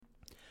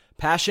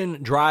Passion,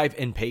 drive,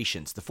 and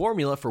patience. The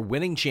formula for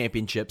winning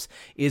championships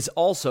is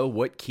also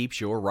what keeps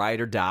your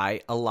ride or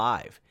die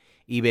alive.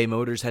 eBay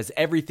Motors has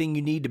everything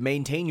you need to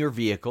maintain your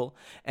vehicle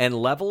and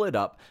level it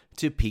up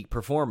to peak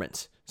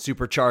performance.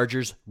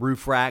 Superchargers,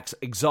 roof racks,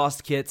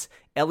 exhaust kits,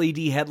 LED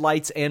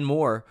headlights, and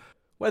more.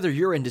 Whether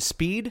you're into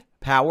speed,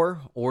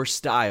 power, or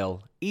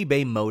style,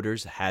 eBay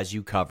Motors has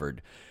you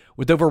covered.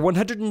 With over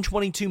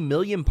 122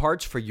 million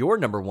parts for your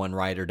number one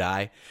ride or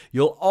die,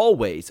 you'll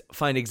always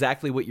find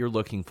exactly what you're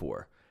looking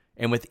for.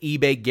 And with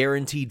eBay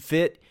Guaranteed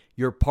Fit,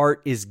 your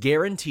part is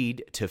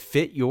guaranteed to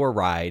fit your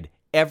ride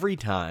every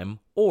time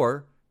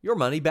or your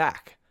money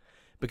back.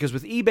 Because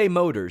with eBay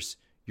Motors,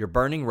 you're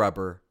burning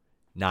rubber,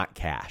 not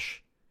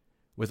cash.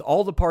 With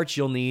all the parts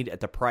you'll need at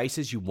the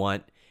prices you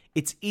want,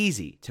 it's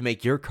easy to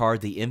make your car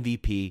the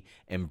MVP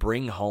and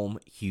bring home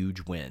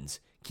huge wins.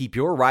 Keep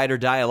your ride or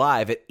die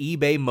alive at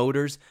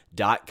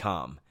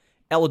ebaymotors.com.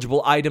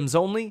 Eligible items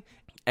only.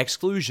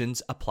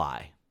 Exclusions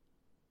apply.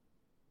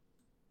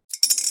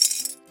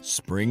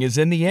 Spring is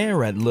in the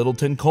air at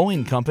Littleton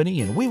Coin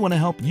Company, and we want to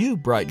help you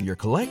brighten your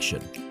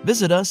collection.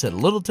 Visit us at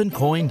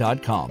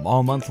littletoncoin.com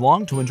all month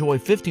long to enjoy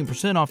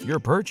 15% off your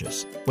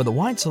purchase. With a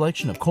wide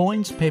selection of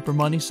coins, paper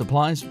money,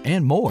 supplies,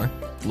 and more,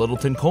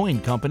 Littleton Coin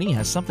Company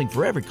has something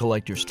for every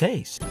collector's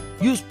taste.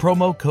 Use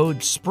promo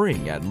code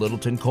SPRING at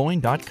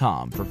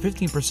littletoncoin.com for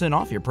 15%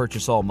 off your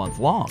purchase all month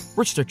long.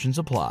 Restrictions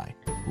apply.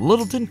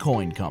 Littleton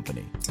Coin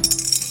Company.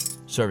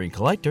 Serving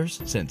collectors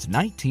since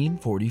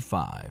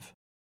 1945.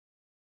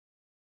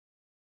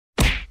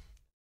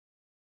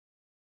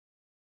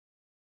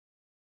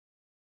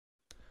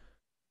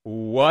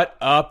 What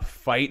up,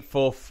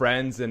 Fightful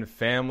friends and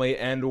family,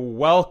 and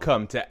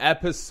welcome to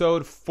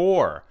episode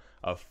 4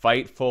 of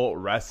Fightful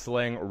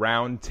Wrestling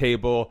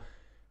Roundtable.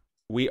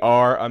 We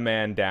are a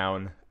man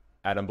down.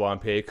 Adam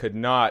Blampé could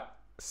not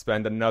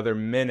spend another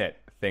minute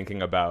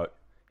thinking about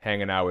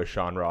hanging out with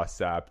Sean Ross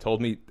Sapp.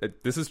 Told me,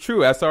 this is true,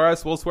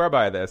 SRS will swear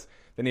by this.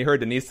 Then he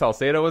heard Denise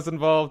Salcedo was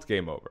involved,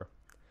 game over.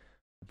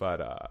 But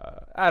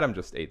Adam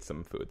just ate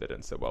some food that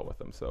didn't sit well with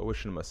him, so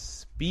wishing him a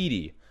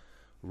speedy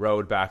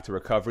road back to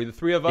recovery. The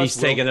three of us. He's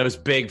taking those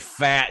big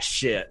fat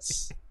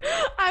shits.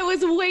 I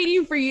was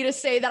waiting for you to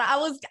say that. I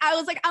was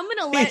like, I'm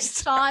gonna let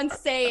Sean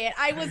say it.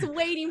 I was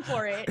waiting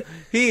for it.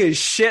 He is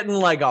shitting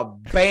like a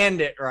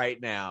bandit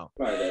right now.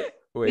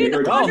 Wait,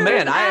 oh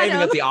man, I even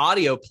got the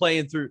audio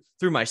playing through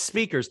my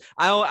speakers.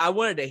 I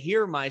wanted to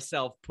hear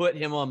myself put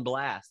him on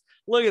blast.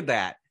 Look at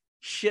that.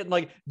 Shitting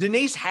like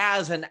Denise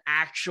has an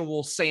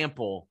actual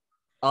sample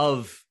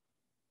of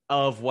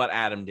what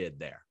Adam did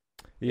there.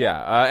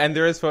 Yeah, and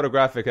there is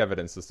photographic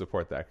evidence to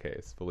support that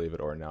case, believe it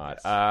or not.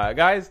 Yes.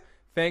 Guys,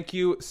 thank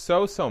you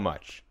so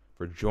much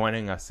for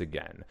joining us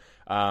again.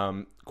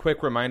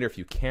 Quick reminder, if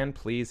you can,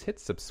 please hit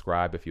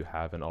subscribe if you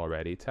haven't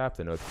already. Tap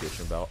the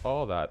notification bell,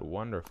 all that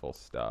wonderful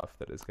stuff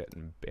that is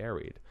getting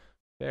buried.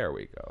 There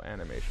we go,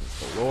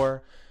 animations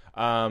galore.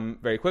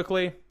 Very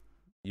quickly,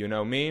 you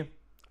know me.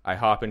 I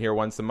hop in here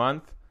once a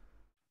month.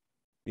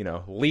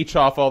 Leech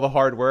off all the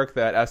hard work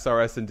that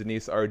SRS and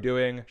Denise are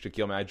doing.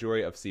 Shaquille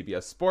Majuri of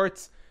CBS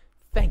Sports.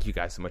 Thank you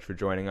guys so much for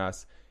joining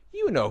us.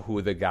 You know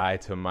who the guy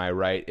to my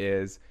right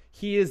is.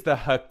 He is the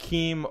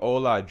Hakeem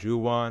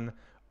Olajuwon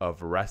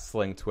of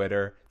wrestling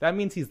Twitter. That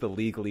means he's the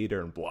league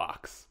leader in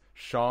blocks.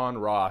 Sean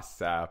Ross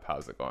Sapp,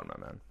 how's it going, my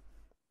man?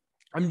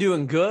 I'm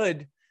doing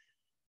good.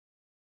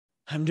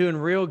 I'm doing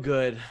real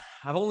good.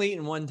 I've only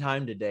eaten one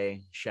time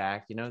today,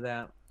 Shaq. You know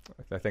that?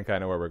 I think I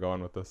know where we're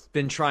going with this.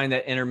 Been trying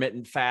that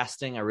intermittent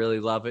fasting. I really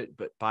love it.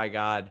 But by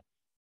God,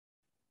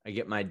 I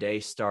get my day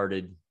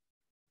started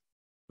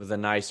with a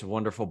nice,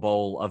 wonderful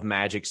bowl of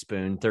Magic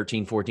Spoon,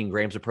 13, 14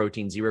 grams of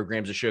protein, 0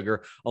 grams of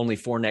sugar, only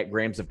 4 net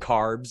grams of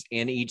carbs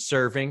in each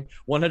serving,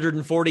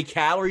 140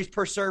 calories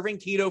per serving,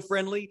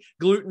 keto-friendly,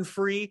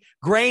 gluten-free,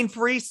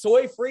 grain-free,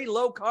 soy-free,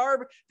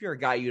 low-carb. If you're a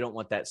guy, you don't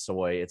want that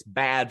soy. It's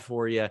bad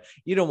for you.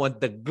 You don't want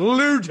the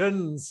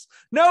glutens.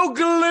 No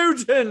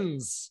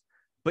glutens.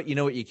 But you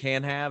know what you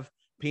can have?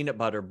 Peanut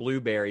butter,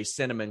 blueberry,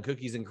 cinnamon,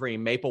 cookies and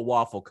cream, maple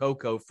waffle,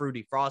 cocoa,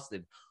 fruity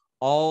frosted,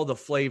 all the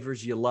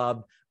flavors you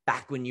loved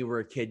back when you were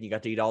a kid and you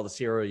got to eat all the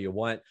cereal you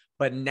want.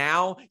 But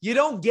now you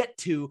don't get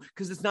to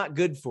because it's not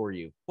good for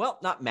you. Well,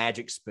 not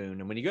Magic Spoon.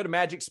 And when you go to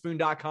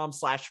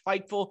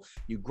magicspoon.com/Fightful,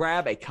 you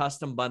grab a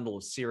custom bundle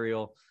of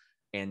cereal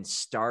and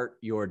start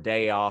your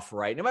day off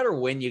right. No matter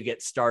when you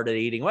get started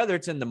eating, whether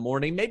it's in the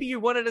morning, maybe you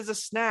want it as a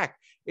snack.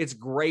 It's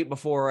great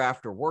before or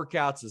after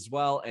workouts as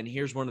well. And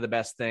here's one of the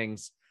best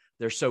things.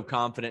 They're so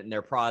confident in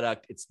their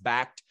product. It's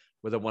backed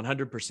with a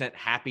 100%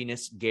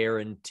 happiness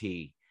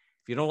guarantee.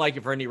 If you don't like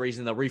it for any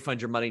reason, they'll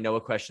refund your money. No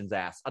questions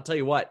asked. I'll tell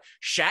you what,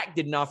 Shaq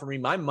didn't offer me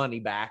my money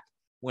back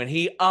when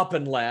he up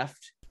and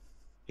left.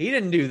 He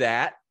didn't do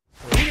that.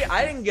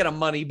 I didn't get a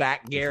money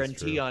back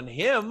guarantee on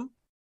him,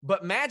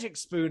 but Magic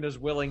Spoon is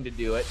willing to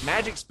do it.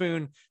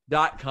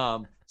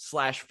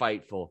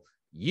 Magicspoon.com/Fightful.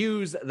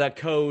 Use the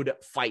code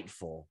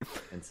FIGHTFUL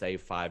and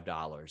save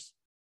 $5.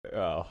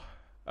 Oh,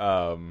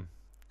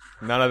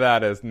 none of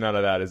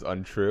that is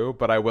untrue.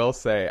 But I will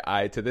say,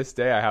 to this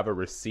day, I have a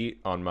receipt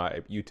on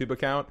my YouTube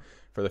account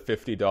for the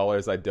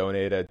 $50 I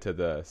donated to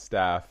the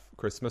staff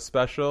Christmas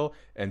special,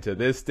 and to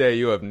this day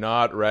you have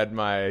not read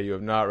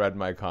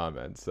my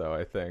comments. So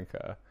I think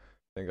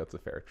that's a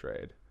fair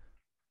trade.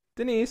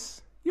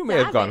 Denise, you may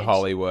have gone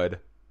Hollywood,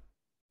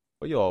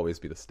 but you'll always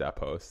be the step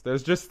host.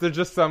 There's just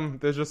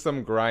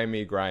some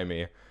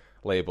grimy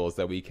labels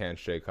that we can't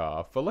shake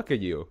off. But look at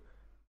you,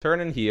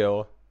 turning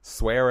heel,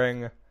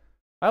 swearing.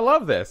 I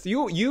love this.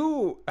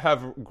 You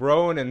have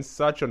grown in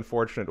such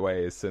unfortunate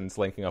ways since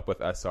linking up with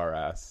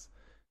SRS,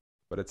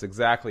 but it's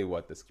exactly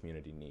what this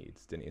community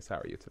needs. Denise, how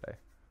are you today?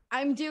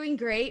 I'm doing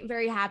great.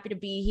 Very happy to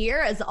be here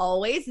as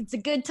always. It's a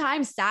good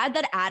time. Sad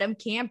that Adam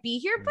can't be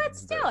here, but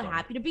still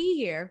happy to be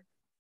here.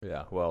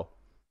 Yeah, well,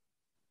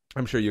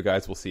 I'm sure you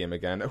guys will see him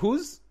again.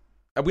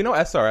 We know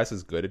SRS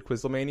is good at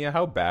Quizlemania.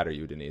 How bad are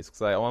you, Denise?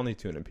 Because I only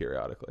tune in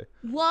periodically.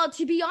 Well,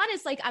 to be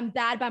honest, like I'm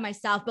bad by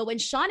myself. But when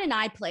Sean and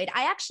I played,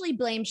 I actually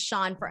blamed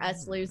Sean for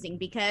us losing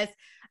because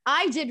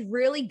I did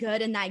really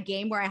good in that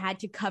game where I had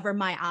to cover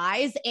my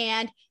eyes.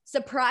 And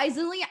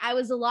surprisingly, I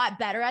was a lot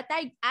better at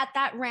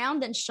that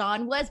round than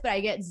Sean was, but I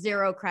get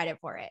zero credit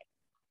for it.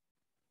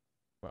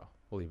 Well,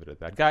 we'll leave it at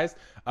that. Guys,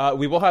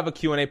 we will have a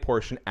Q&A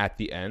portion at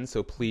the end,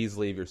 so please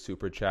leave your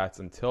super chats.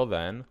 Until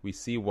then, we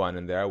see one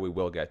in there. We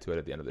will get to it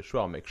at the end of the show.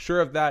 I'll make sure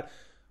of that.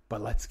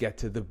 But let's get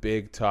to the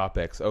big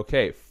topics.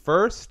 Okay,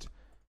 first,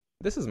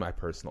 this is my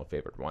personal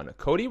favorite one.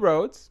 Cody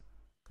Rhodes,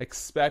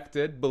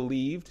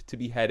 believed to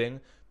be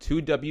heading to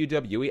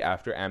WWE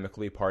after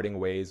amicably parting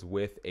ways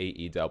with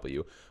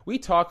AEW. We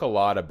talk a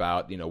lot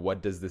about,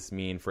 what does this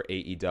mean for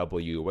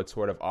AEW? What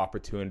sort of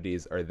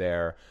opportunities are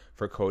there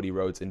for Cody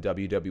Rhodes in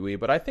WWE?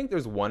 But I think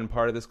there's one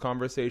part of this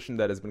conversation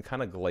that has been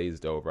kind of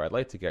glazed over. I'd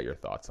like to get your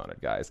thoughts on it,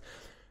 guys.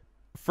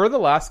 For the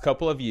last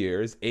couple of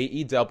years,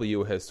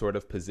 AEW has sort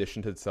of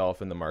positioned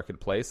itself in the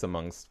marketplace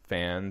amongst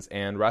fans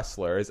and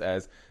wrestlers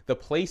as the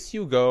place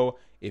you go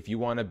if you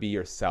want to be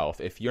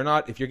yourself. If you're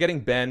getting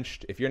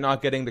benched, if you're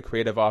not getting the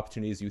creative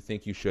opportunities you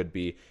think you should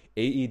be,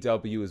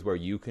 AEW is where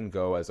you can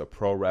go as a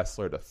pro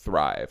wrestler to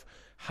thrive.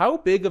 How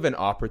big of an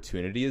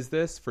opportunity is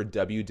this for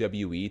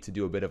WWE to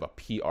do a bit of a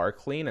PR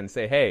clean and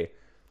say, hey,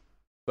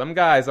 some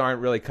guys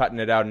aren't really cutting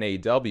it out in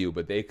AEW,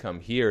 but they come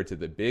here to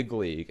the big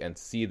league and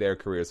see their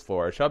careers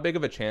flourish? How big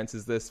of a chance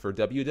is this for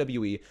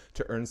WWE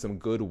to earn some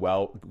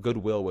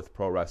goodwill with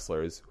pro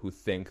wrestlers who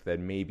think that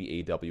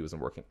maybe AEW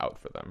isn't working out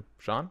for them?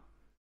 Sean?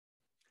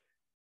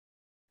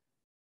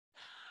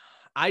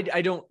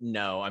 I don't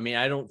know. I mean,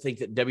 I don't think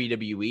that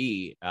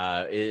WWE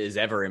is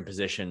ever in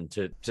position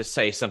to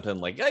say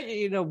something like,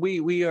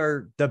 we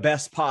are the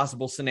best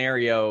possible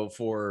scenario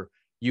for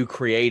you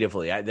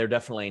creatively. They're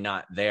definitely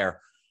not there.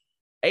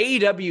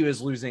 AEW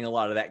is losing a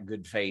lot of that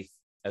good faith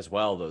as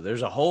well, though.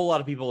 There's a whole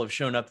lot of people have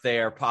shown up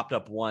there, popped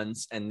up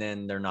once, and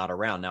then they're not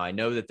around. Now, I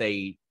know that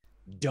they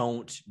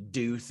don't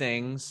do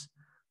things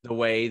the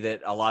way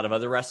that a lot of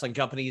other wrestling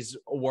companies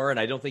were, and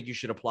I don't think you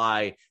should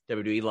apply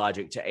WWE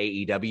logic to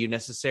AEW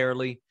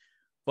necessarily.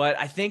 But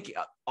I think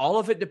all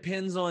of it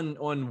depends on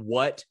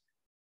what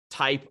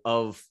type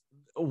of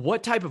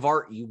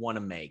art you want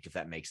to make, if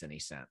that makes any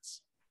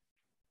sense.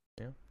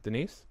 Yeah.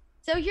 Denise?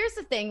 So here's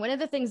the thing. One of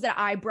the things that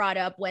I brought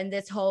up when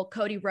this whole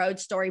Cody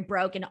Rhodes story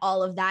broke and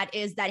all of that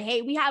is that,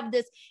 hey, we have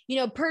this,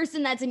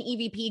 person that's an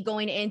EVP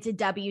going into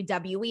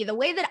WWE. The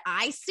way that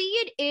I see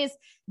it is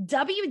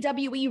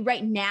WWE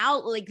right now,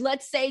 like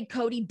let's say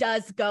Cody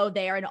does go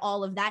there and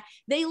all of that,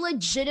 they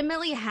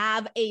legitimately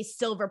have a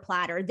silver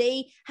platter.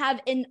 They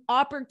have an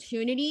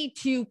opportunity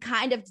to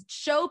kind of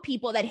show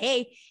people that,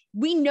 hey,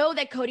 we know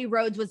that Cody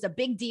Rhodes was a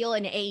big deal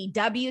in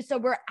AEW, so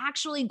we're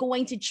actually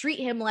going to treat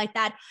him like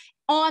that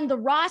on the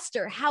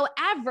roster.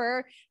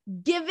 However,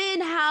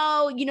 given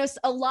how,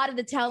 a lot of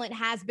the talent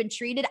has been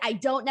treated, I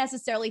don't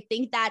necessarily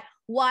think that,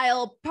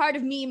 while part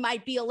of me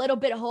might be a little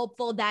bit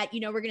hopeful that,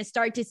 we're going to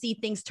start to see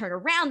things turn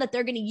around, that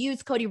they're going to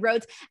use Cody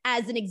Rhodes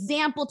as an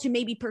example to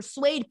maybe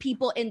persuade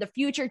people in the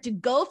future to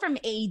go from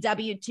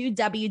AEW to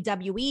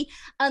WWE,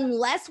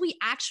 unless we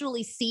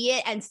actually see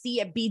it and see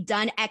it be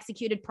done,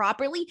 executed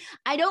properly,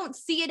 I don't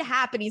see it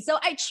happening. So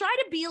I try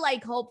to be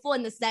hopeful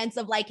in the sense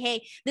of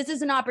hey, this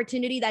is an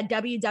opportunity that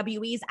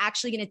WWE is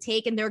actually going to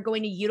take and they're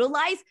going to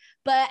utilize.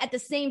 But at the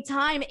same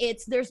time,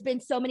 there's been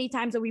so many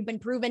times that we've been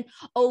proven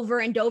over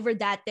and over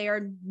that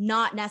they're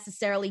not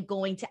necessarily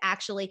going to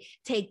actually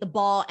take the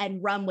ball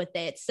and run with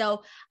it.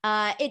 So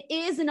it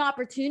is an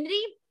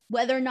opportunity.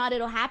 Whether or not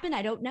it'll happen,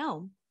 I don't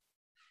know.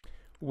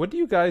 What do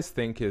you guys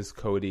think is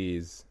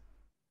Cody's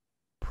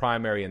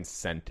primary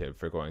incentive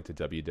for going to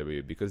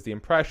WWE? Because the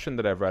impression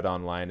that I've read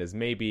online is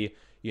maybe,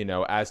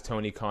 as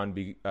Tony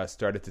Khan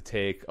started to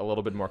take a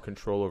little bit more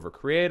control over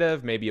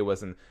creative, maybe it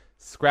wasn't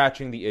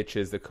scratching the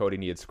itches that Cody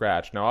needed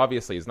scratched. Now,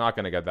 obviously, he's not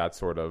going to get that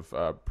sort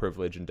of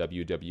privilege in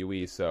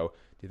WWE. So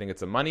do you think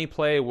it's a money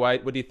play?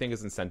 What do you think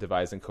is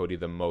incentivizing Cody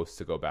the most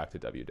to go back to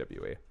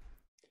WWE?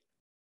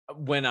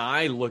 When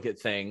I look at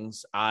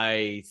things,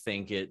 I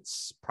think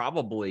it's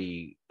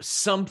probably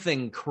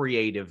something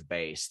creative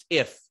based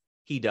if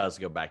he does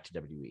go back to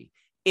WWE,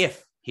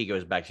 if he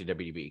goes back to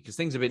WWE, because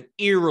things have been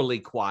eerily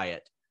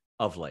quiet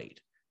of late.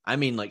 I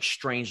mean,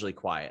 strangely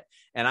quiet.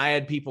 And I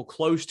had people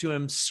close to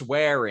him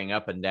swearing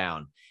up and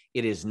down,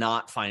 it is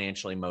not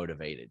financially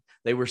motivated.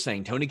 They were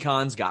saying Tony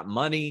Khan's got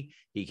money.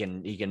 He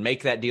can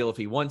make that deal if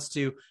he wants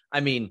to. I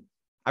mean,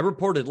 I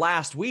reported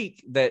last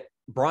week that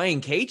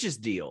Brian Cage's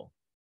deal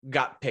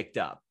got picked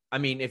up. I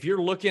mean, if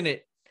you're looking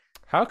at,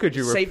 how could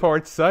you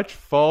report such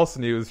false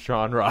news,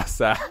 Sean Ross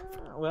Sapp?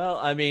 Well,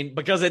 I mean,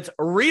 because it's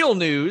real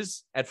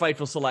news at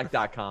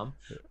FightfulSelect.com.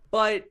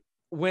 But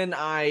when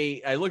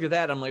I look at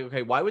that, I'm like,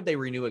 okay, why would they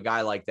renew a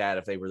guy like that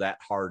if they were that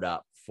hard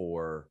up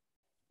for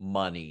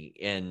money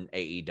in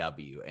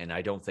AEW? And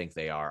I don't think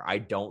they are.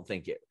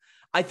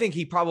 I think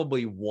he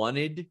probably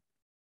wanted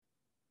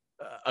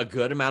a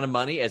good amount of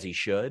money, as he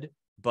should,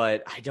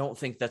 but I don't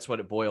think that's what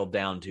it boiled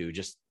down to,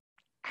 just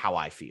how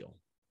I feel.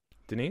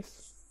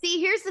 Denise? See,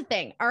 here's the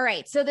thing. All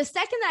right. So the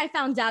second that I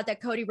found out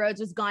that Cody Rhodes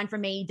was gone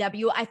from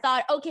AEW, I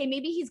thought, okay,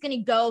 maybe he's going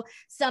to go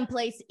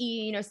someplace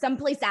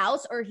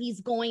else, or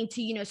he's going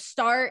to,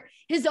 start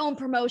his own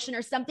promotion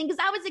or something. Because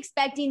I was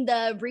expecting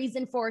the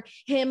reason for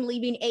him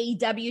leaving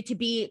AEW to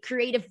be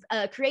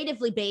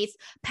creatively based,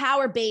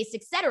 power based,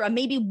 etc.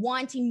 Maybe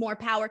wanting more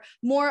power,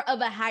 more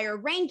of a higher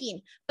ranking.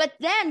 But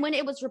then when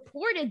it was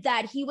reported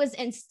that he was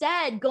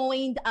instead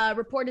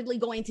reportedly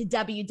going to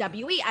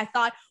WWE, I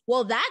thought,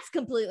 well, that's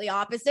completely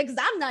opposite, because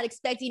I'm not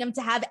expecting him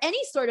to have any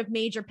sort of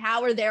major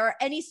power there or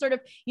any sort of,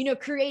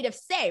 creative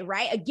say,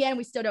 right? Again,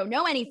 we still don't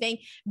know anything,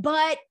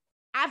 but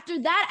after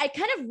that, I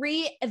kind of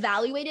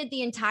reevaluated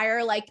the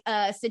entire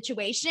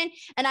situation.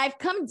 And I've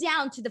come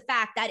down to the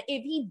fact that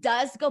if he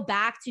does go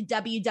back to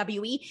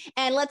WWE,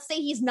 and let's say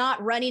he's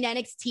not running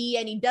NXT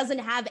and he doesn't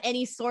have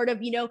any sort of,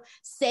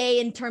 say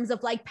in terms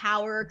of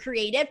power or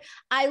creative,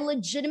 I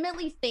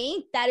legitimately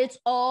think that it's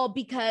all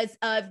because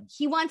of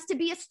he wants to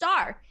be a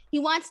star. He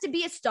wants to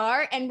be a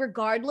star. And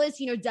regardless,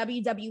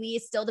 WWE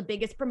is still the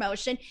biggest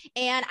promotion.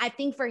 And I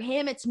think for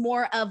him, it's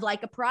more of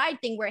a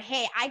pride thing where,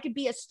 hey, I could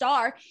be a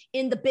star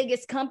in the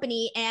biggest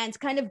company, and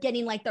kind of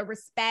getting the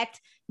respect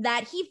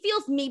that he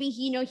feels maybe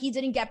he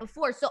didn't get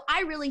before. So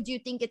I really do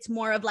think it's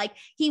more of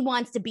he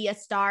wants to be a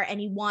star and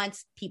he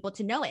wants people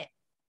to know it.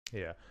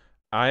 Yeah.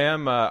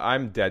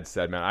 I'm dead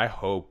set, man. I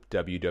hope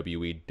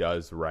WWE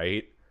does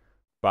right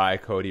by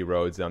Cody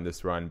Rhodes on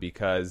this run,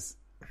 because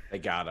they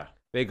gotta.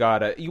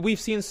 We've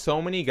seen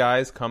so many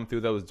guys come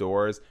through those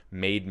doors,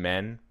 made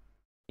men,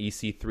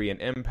 EC3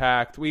 and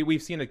Impact.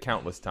 We've seen it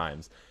countless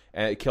times.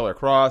 Killer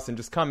Cross, and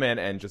just come in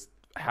and just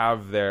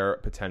have their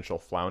potential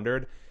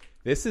floundered.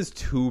 This is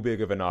too big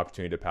of an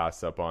opportunity to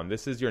pass up on.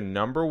 This is your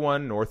number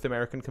one North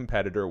American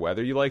competitor,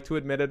 whether you like to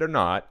admit it or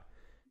not,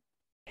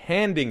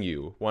 handing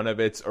you one of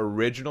its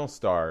original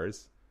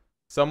stars,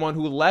 someone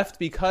who left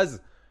because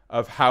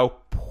of how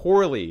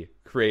poorly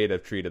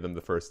creative treated them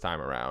the first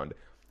time around.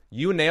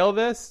 You nail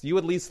this, you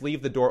at least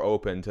leave the door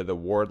open to the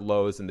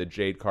Wardlows and the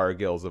Jade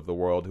Cargills of the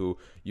world, who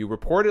you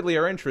reportedly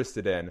are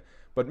interested in.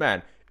 But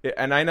man,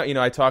 and I know,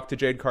 I talked to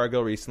Jade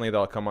Cargill recently.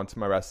 That'll come onto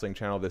my wrestling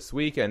channel this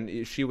week,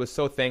 and she was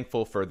so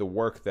thankful for the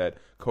work that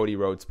Cody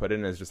Rhodes put in,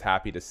 and is just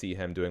happy to see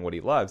him doing what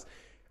he loves.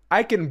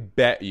 I can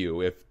bet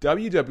you if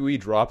WWE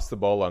drops the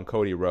ball on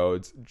Cody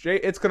Rhodes,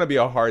 it's going to be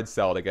a hard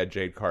sell to get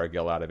Jade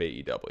Cargill out of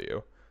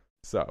AEW.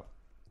 So...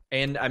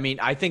 And I mean,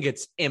 I think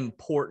it's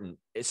important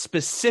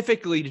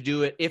specifically to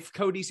do it. If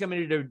Cody's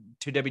coming to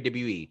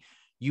WWE,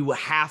 you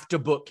have to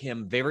book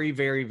him very,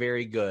 very,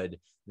 very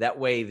good. That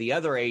way the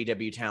other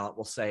AEW talent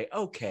will say,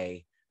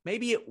 okay,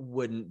 maybe it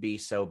wouldn't be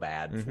so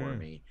bad for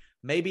me.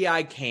 Maybe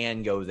I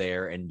can go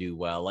there and do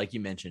well. Like you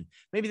mentioned,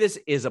 maybe this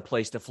is a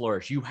place to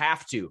flourish. You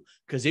have to,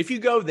 because if you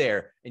go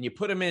there and you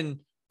put them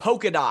in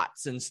polka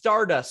dots and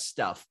Stardust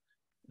stuff,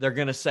 they're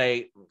going to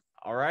say,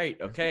 all right,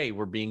 okay,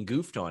 we're being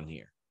goofed on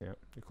here. Yeah,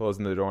 you're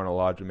closing the door on a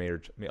lot of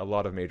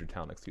major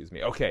talent,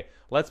 Okay,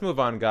 let's move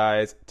on,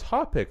 guys.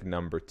 Topic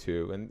number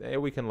 2,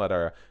 and we can let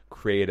our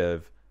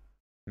creative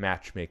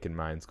matchmaking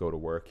minds go to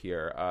work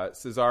here.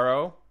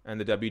 Cesaro and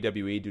the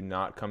WWE do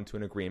not come to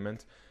an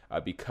agreement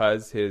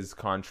because his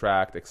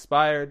contract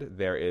expired.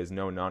 There is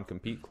no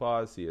non-compete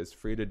clause. He is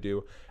free to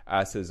do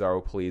as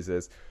Cesaro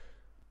pleases.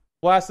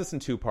 We'll ask this in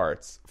 2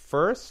 parts.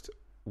 First,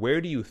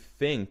 where do you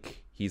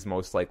think he's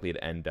most likely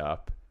to end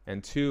up?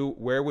 And 2,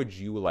 where would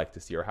you like to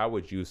see, or how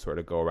would you sort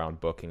of go around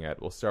booking it?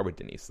 We'll start with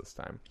Denise this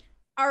time.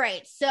 All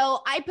right.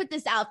 So I put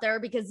this out there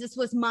because this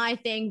was my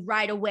thing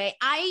right away.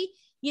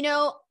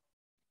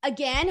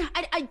 Again,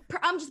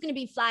 I'm just going to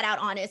be flat out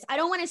honest. I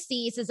don't want to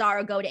see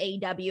Cesaro go to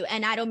AEW,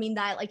 and I don't mean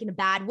that in a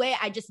bad way.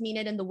 I just mean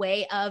it in the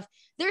way of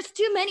there's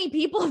too many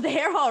people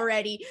there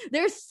already.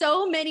 There's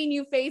so many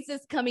new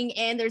faces coming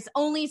in. There's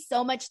only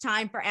so much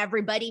time for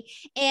everybody.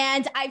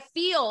 And I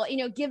feel,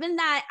 given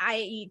that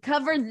I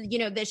cover,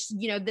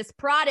 this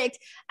product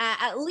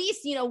at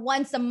least,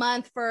 once a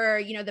month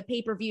for, the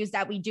pay-per-views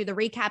that we do, the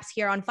recaps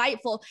here on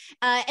Fightful,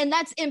 and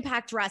that's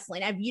Impact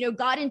Wrestling. I've,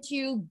 got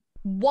into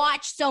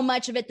watched so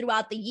much of it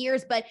throughout the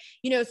years, but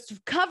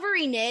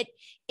covering it,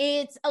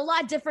 it's a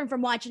lot different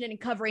from watching it and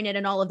covering it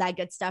and all of that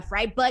good stuff,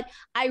 right? But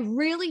I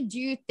really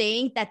do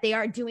think that they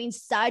are doing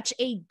such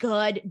a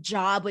good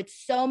job with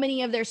so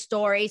many of their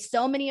stories,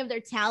 so many of their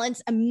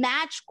talents, a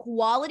match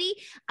quality.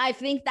 I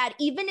think that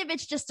even if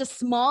it's just a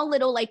small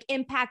little like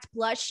Impact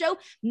Plus show,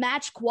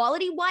 match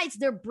quality wise,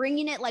 they're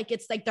bringing it like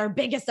it's like their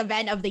biggest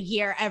event of the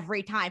year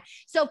every time.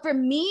 So for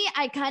me,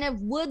 I kind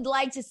of would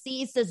like to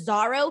see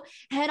Cesaro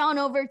head on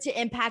over to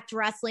Impact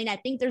Wrestling. I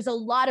think there's a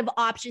lot of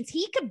options.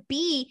 He could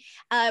be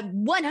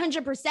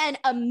 100%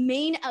 a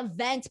main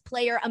event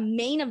player, a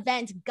main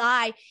event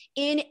guy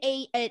in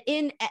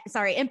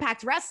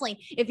Impact Wrestling.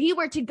 If he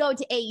were to go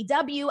to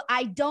AEW,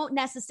 I don't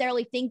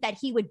necessarily think that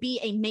he would be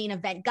a main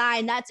event guy.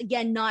 And that's,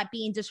 again, not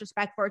being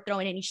disrespectful or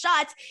throwing any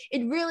shots.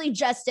 It really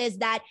just is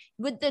that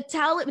with the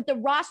talent, with the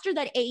roster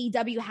that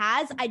AEW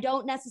has, I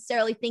don't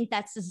necessarily think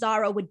that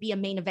Cesaro would be a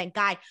main event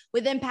guy.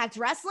 With Impact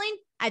Wrestling,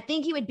 I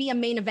think he would be a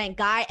main event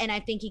guy, and I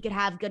think he could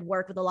have good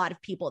work with a lot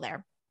of people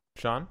there.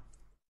 Sean?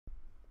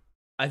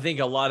 I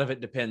think a lot of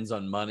it depends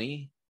on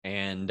money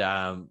and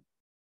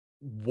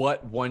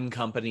what one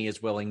company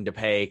is willing to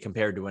pay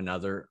compared to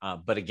another.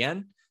 But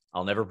again,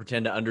 I'll never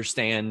pretend to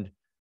understand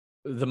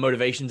the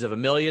motivations of a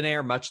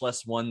millionaire, much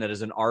less one that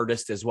is an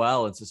artist as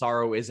well. And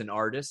Cesaro is an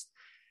artist.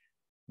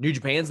 New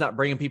Japan's not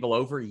bringing people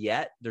over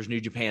yet. There's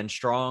New Japan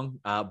Strong.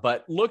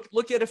 But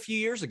look at a few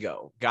years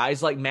ago.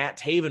 Guys like Matt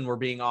Taven were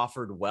being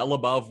offered well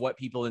above what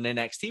people in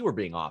NXT were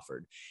being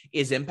offered.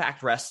 Is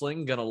Impact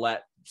Wrestling going to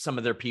let some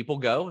of their people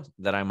go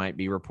that I might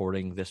be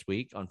reporting this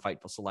week on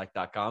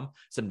FightfulSelect.com,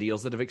 some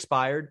deals that have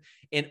expired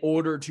in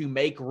order to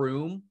make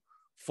room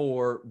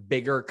for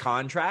bigger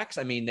contracts?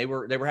 I mean, they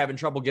were having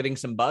trouble getting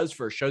some buzz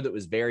for a show that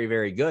was very,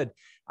 very good.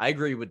 I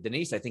agree with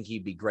Denise. I think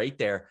he'd be great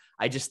there.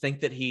 I just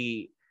think that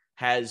he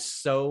has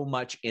so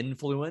much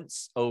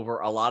influence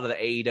over a lot of the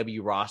AEW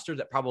roster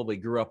that probably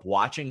grew up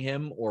watching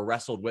him or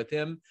wrestled with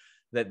him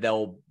that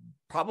they'll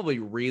probably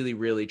really,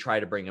 really try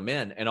to bring him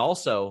in. And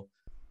also,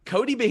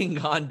 Cody being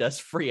gone does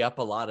free up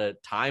a lot of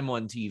time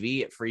on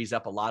TV. It frees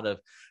up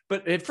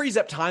but it frees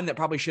up time that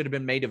probably should have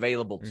been made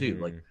available too.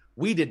 Like,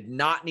 we did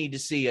not need to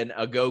see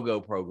a go-go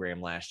program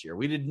last year.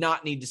 We did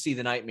not need to see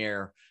the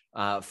Nightmare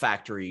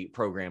Factory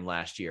program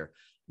last year.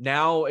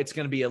 Now it's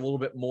going to be a little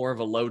bit more of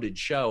a loaded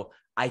show.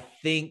 I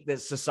think that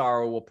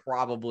Cesaro will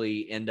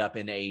probably end up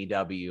in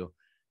AEW.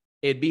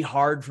 It'd be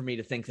hard for me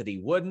to think that he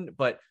wouldn't,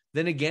 but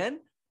then again,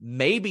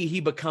 maybe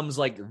he becomes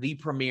like the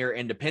premier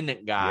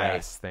independent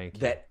guy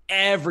that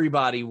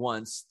everybody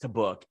wants to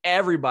book,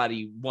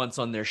 everybody wants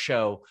on their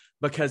show,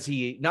 because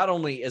he not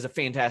only is a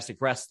fantastic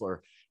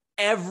wrestler,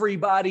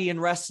 everybody in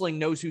wrestling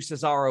knows who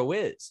Cesaro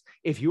is.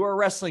 If you are a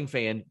wrestling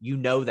fan, you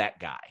know that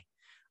guy.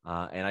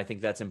 And I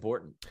think that's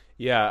important.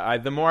 Yeah,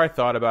 the more I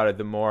thought about it,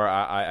 the more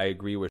I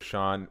agree with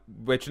Sean,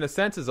 which in a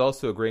sense is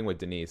also agreeing with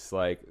Denise.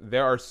 Like,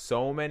 there are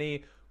so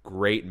many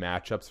great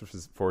matchups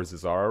for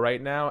Cesaro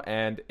right now,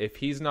 and if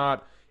he's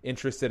not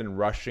interested in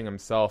rushing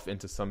himself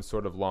into some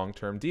sort of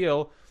long-term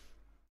deal,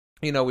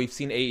 we've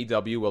seen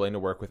AEW willing to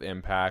work with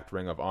Impact,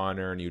 Ring of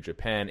Honor, New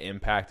Japan,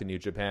 Impact and New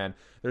Japan.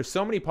 There's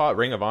so many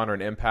Ring of Honor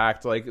and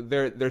Impact. Like,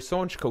 there's so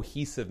much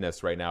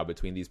cohesiveness right now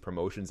between these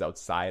promotions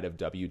outside of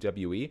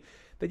WWE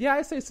that, yeah,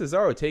 I say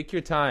Cesaro, take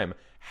your time.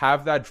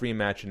 Have that dream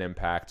match in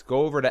Impact.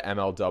 Go over to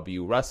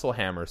MLW, wrestle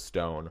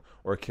Hammerstone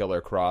or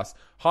Killer Cross.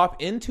 Hop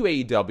into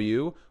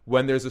AEW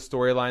when there's a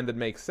storyline that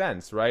makes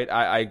sense, right?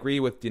 I agree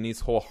with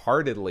Denise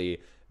wholeheartedly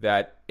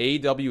that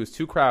AEW is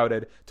too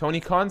crowded. Tony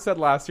Khan said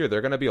last year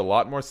they're going to be a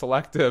lot more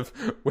selective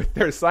with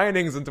their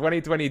signings in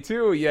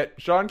 2022, yet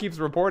Sean keeps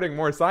reporting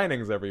more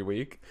signings every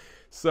week.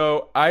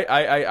 So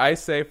I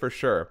say for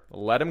sure,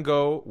 let him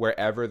go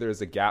wherever there's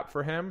a gap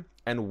for him.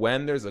 And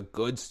when there's a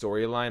good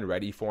storyline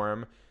ready for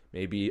him,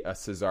 maybe a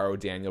Cesaro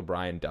Daniel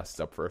Bryan dust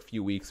up for a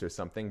few weeks or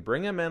something,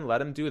 bring him in,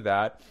 let him do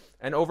that.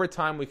 And over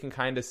time, we can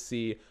kind of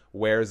see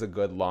where's a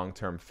good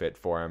long-term fit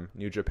for him.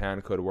 New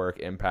Japan could work.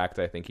 Impact,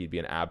 I think he'd be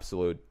an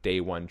absolute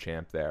day one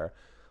champ there.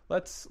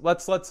 Let's let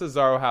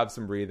Cesaro have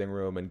some breathing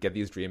room and get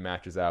these dream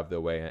matches out of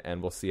the way,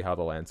 and we'll see how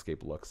the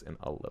landscape looks in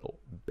a little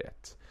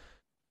bit.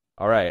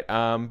 All right,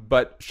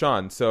 but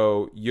Sean,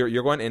 so you're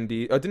going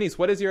indie. Oh, Denise,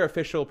 what is your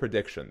official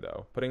prediction,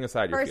 though? Putting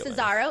aside your feelings.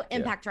 For Cesaro,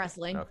 Impact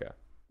Wrestling. Okay.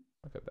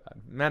 Look at that.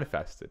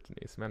 Manifest it,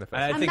 Denise. Manifest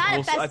it. I'm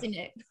manifesting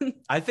it.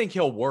 I think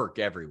he'll work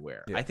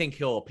everywhere. Yeah. I think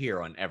he'll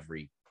appear on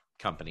every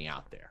company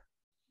out there.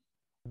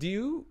 Do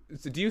you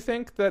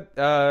think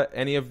that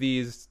any of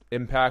these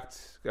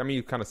Impact, I mean,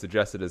 you kind of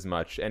suggested as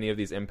much, any of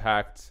these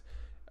Impact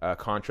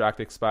contract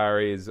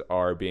expiries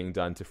are being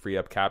done to free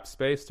up cap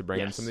space to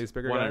bring in some of these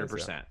bigger 100%.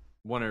 guys? Yeah.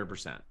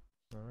 100%.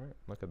 All right,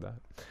 look at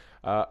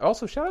that.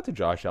 Also, shout out to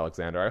Josh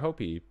Alexander. I hope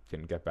he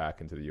can get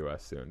back into the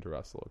U.S. soon to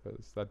wrestle,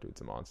 because that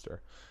dude's a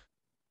monster.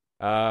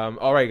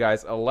 All right,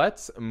 guys,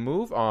 let's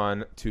move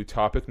on to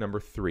topic number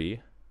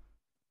 3.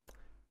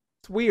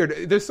 It's weird.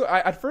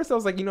 At first I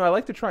was like, I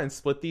like to try and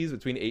split these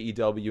between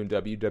AEW and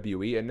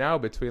WWE, and now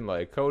between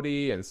like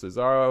Cody and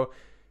Cesaro,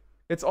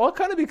 it's all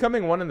kind of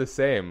becoming one and the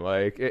same.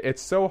 Like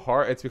it's so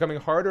hard. It's becoming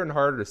harder and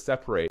harder to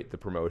separate the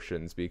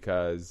promotions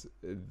because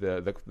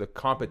the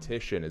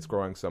competition is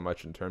growing so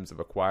much in terms of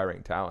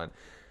acquiring talent.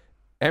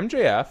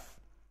 MJF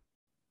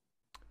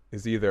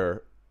is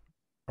either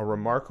a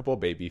remarkable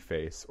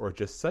babyface or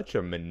just such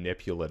a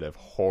manipulative,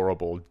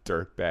 horrible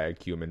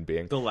dirtbag human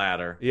being. The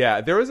latter.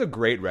 Yeah, there was a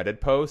great Reddit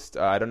post.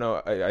 I don't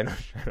know. I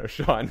know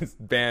Sean is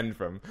banned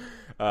from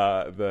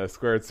the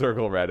Squared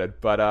Circle Reddit,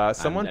 but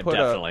someone I'm put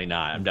definitely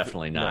not. I'm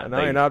definitely not.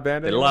 No, you're not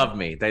banned. They anymore? love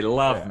me. They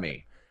love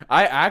me.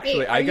 I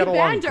actually, I get along.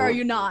 along. Are you banned or are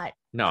you not?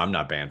 No, I'm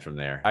not banned from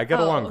there. I get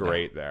along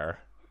great there.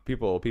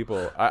 People.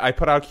 I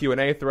put out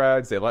Q&A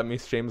threads. They let me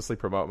shamelessly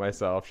promote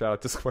myself. Shout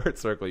out to Squared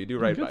Circle. You do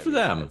right by Good for me,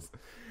 them. guys.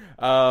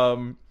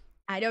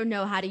 I don't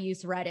know how to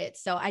use Reddit,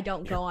 so I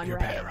don't go on You're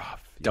Reddit. better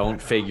off. Don't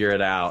figure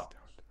it out.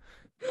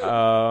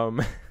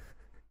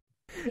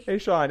 Hey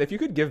Sean, if you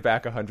could give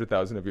back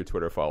 100,000 of your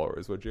Twitter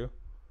followers, would you?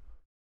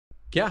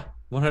 Yeah,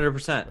 100%.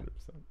 100%.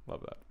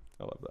 Love that.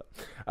 I love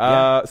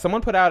that.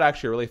 Someone put out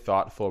actually a really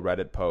thoughtful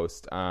Reddit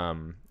post,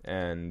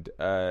 and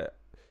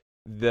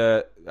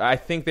I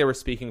think they were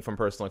speaking from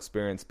personal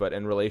experience, but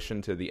in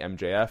relation to the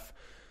MJF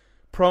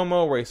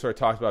promo where he sort of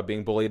talked about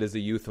being bullied as a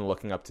youth and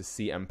looking up to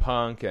CM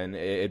Punk, and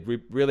it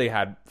really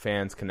had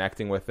fans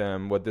connecting with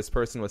him. What this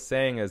person was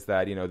saying is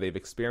that, you know, they've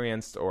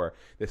experienced, or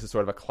this is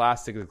sort of a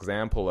classic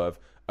example of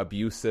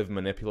abusive,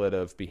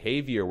 manipulative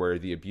behavior where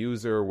the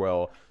abuser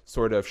will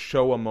sort of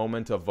show a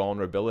moment of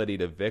vulnerability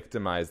to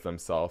victimize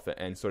themselves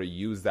and sort of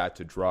use that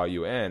to draw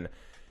you in.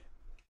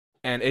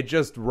 And it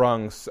just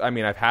rung, I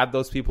mean, I've had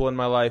those people in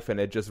my life, and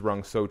it just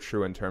rung so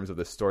true in terms of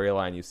the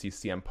storyline. You see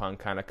CM Punk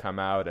kind of come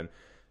out and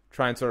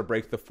try and sort of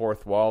break the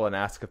fourth wall and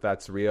ask if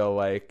that's real.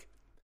 Like,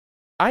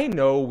 I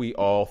know we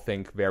all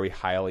think very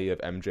highly of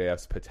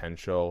MJF's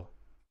potential,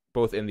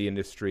 both in the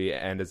industry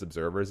and as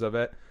observers of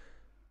it.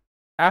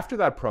 After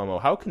that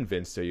promo, how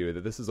convinced are you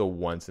that this is a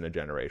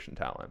once-in-a-generation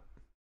talent?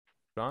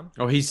 Sean?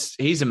 Oh,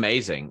 he's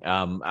amazing.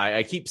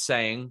 I keep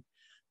saying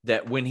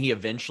that when he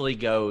eventually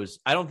goes,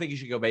 I don't think he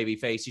should go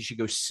babyface. He should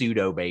go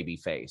pseudo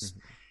babyface. Mm-hmm.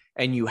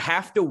 And you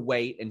have to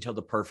wait until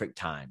the perfect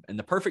time. And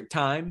the perfect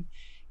time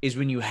is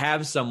when you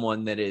have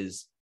someone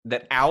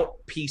that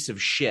out piece of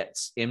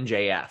shits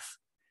MJF,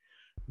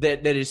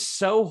 that is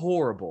so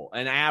horrible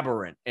and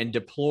aberrant and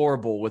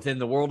deplorable within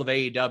the world of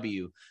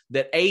AEW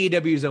that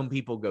AEW's own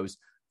people go,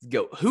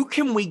 who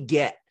can we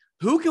get?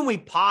 Who can we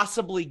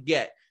possibly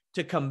get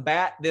to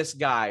combat this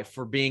guy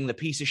for being the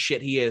piece of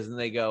shit he is? And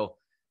they go,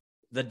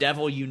 the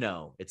devil,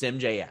 it's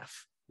MJF.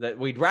 That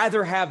we'd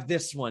rather have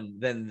this one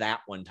than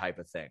that one type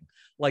of thing.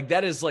 Like,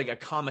 that is like a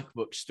comic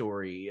book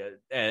story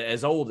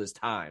as old as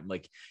time.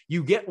 Like,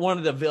 you get one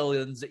of the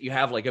villains that you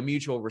have like a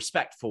mutual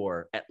respect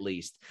for, at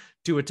least,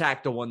 to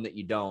attack the one that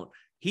you don't.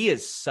 He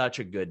is such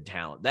a good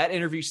talent. That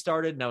interview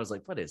started and I was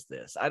like, what is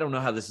this? I don't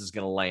know how this is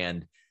going to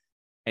land.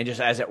 And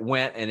just as it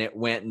went and it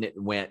went and it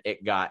went,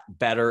 it got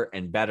better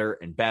and better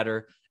and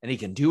better. And he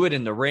can do it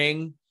in the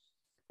ring.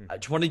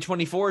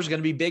 2024 is going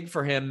to be big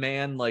for him,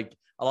 man. Like,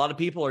 a lot of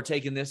people are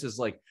taking this as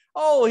like,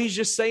 oh, he's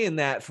just saying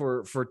that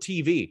for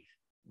TV.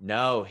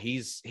 No,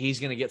 he's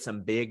going to get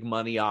some big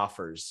money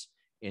offers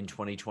in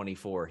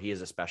 2024. He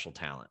is a special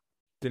talent.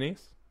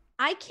 Denise?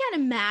 I can't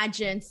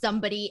imagine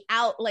somebody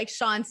out, like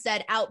Sean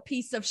said, out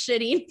piece of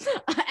shitting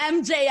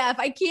MJF.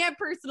 I can't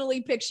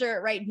personally picture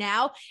it right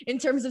now in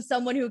terms of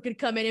someone who could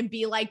come in and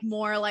be like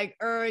more like,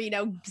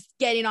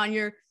 getting on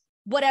your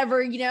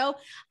whatever,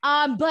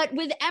 but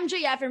with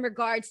MJF in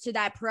regards to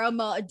that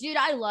promo, dude,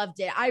 I loved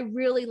it. I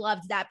really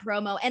loved that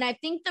promo. And I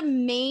think the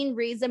main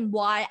reason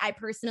why I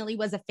personally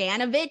was a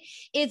fan of it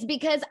is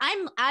because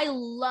I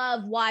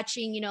love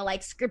watching,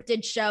 like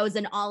scripted shows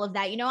and all of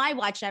that. I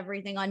watch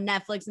everything on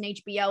Netflix and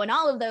HBO and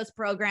all of those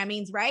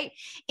programmings, right?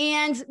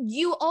 And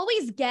you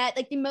always get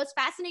like the most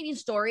fascinating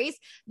stories.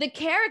 The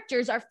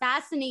characters are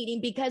fascinating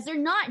because they're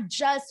not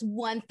just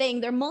one thing.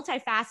 They're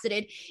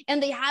multifaceted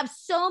and they have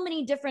so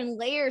many different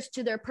layers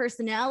to their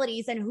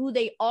personalities and who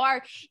they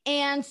are.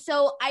 And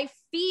so I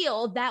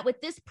feel that with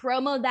this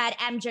promo that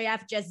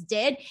MJF just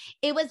did,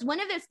 it was one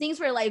of those things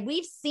where like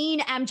we've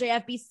seen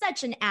MJF be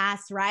such an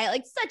ass, right?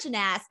 Like such an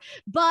ass.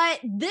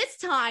 But this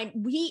time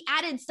he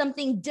added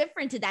something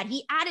different to that.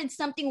 He added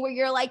something where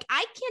you're like,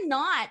 I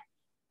cannot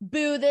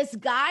boo this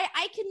guy.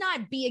 I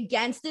cannot be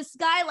against this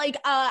guy. Like,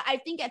 I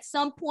think at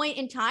some point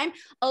in time,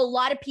 a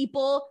lot of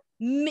people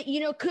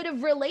could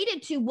have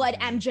related to what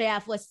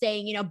MJF was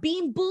saying,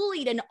 being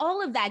bullied and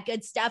all of that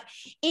good stuff.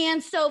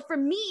 And so for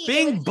me,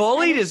 being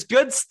bullied is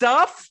good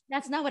stuff.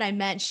 That's not what I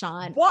meant,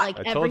 Sean. What?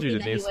 Like, I told you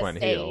Denise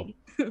went heel.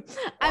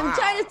 I'm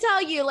trying to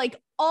tell you,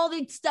 like, all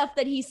the stuff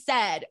that he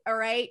said. All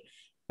right.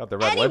 Got the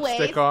red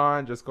lipstick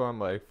on, just going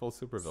like full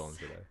supervillain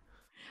today.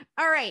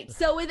 All right.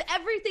 So with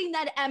everything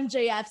that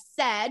MJF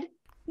said,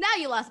 now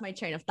you lost my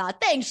train of thought.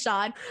 Thanks,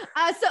 Sean.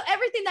 So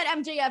everything that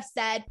MJF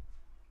said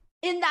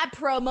in that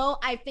promo,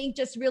 I think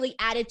just really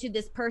added to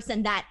this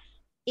person that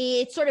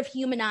it sort of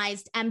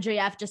humanized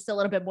MJF just a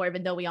little bit more,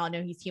 even though we all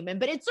know he's human,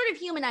 but it sort of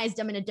humanized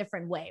him in a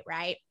different way,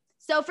 right?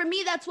 So for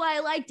me, that's why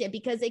I liked it,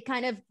 because it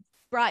kind of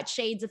brought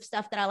shades of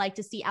stuff that I like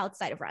to see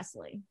outside of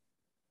wrestling.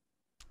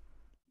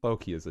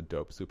 Loki is a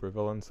dope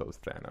supervillain, so is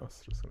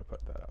Thanos. Just gonna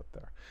put that out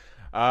there.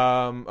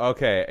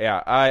 Okay,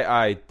 yeah,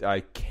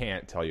 I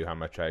can't tell you how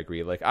much I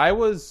agree. Like,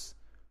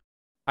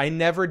 I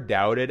never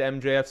doubted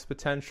MJF's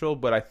potential,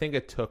 but I think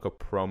it took a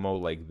promo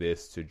like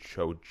this to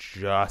show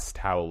just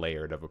how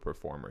layered of a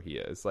performer he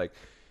is. Like,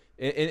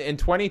 in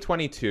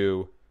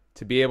 2022,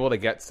 to be able to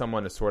get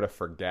someone to sort of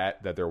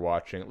forget that they're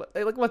watching,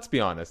 like, let's be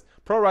honest,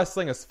 pro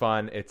wrestling is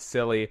fun, it's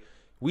silly.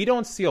 We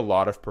don't see a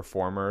lot of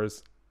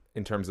performers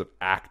in terms of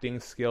acting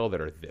skill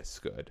that are this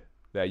good,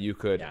 that you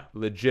could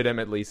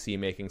legitimately see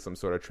making some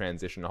sort of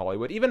transition to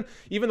Hollywood. Even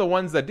the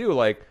ones that do,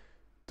 like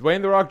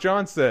Dwayne "The Rock"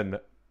 Johnson.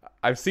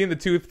 I've seen The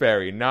Tooth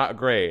Fairy, not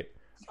great.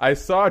 I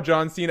saw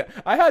John Cena.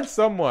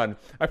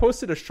 I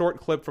posted a short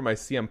clip from my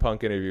CM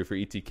Punk interview for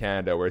ET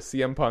Canada where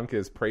CM Punk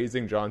is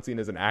praising John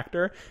Cena as an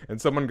actor, and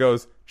someone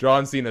goes,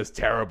 "John Cena's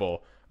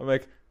terrible." I'm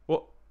like,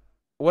 well,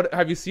 what,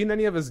 have you seen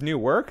any of his new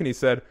work? And he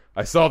said,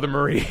 "I saw The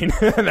Marine."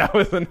 And that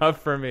was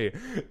enough for me.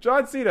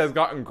 John Cena has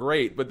gotten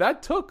great, but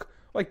that took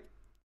like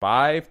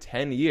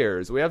 5-10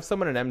 years. We have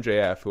someone in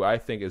MJF who I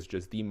think is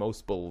just the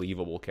most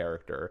believable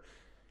character.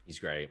 He's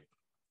great.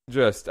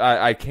 Just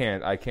I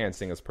can't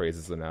sing his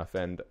praises enough.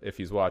 And if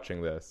he's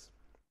watching this,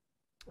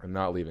 I'm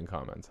not leaving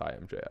comments. Hi,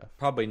 MJF.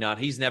 Probably not.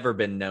 He's never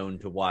been known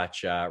to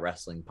watch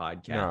wrestling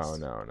podcasts.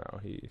 No.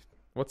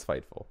 What's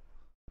Fightful?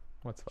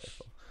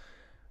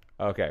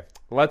 Okay,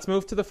 let's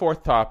move to the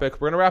fourth topic.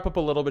 We're going to wrap up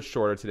a little bit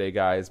shorter today,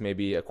 guys,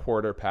 maybe a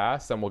quarter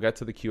past, and we'll get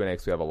to the Q&A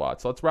because we have a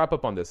lot. So let's wrap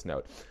up on this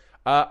note.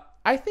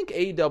 I think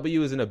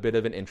AEW is in a bit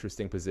of an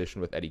interesting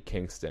position with Eddie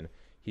Kingston.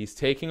 He's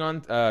taking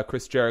on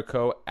Chris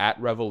Jericho at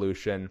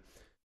Revolution.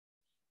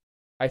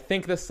 I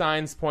think the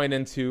signs point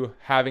into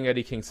having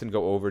Eddie Kingston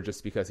go over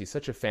just because he's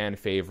such a fan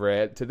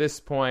favorite. To this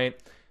point,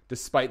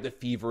 despite the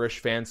feverish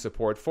fan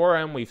support for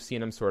him, we've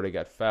seen him sort of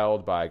get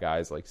felled by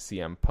guys like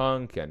CM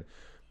Punk and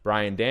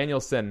Bryan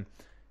Danielson.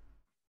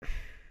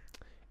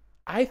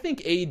 I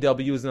think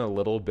AEW is in a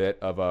little bit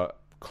of a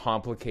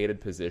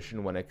complicated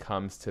position when it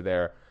comes to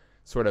their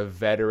sort of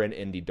veteran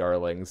indie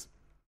darlings.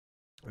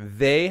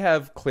 They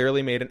have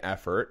clearly made an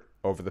effort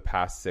over the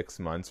past 6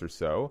 months or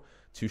so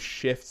to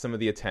shift some of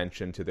the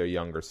attention to their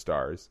younger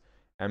stars.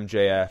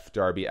 MJF,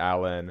 Darby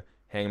Allin,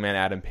 Hangman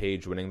Adam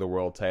Page winning the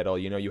world title.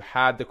 You know, you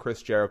had the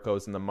Chris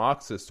Jerichos and the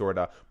Moxes sort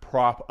of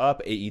prop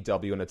up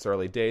AEW in its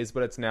early days,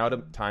 but it's now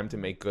time to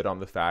make good on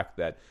the fact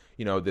that,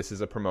 you know, this is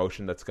a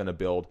promotion that's going to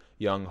build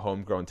young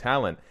homegrown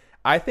talent.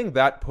 I think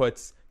that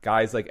puts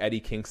guys like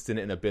Eddie Kingston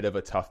in a bit of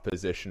a tough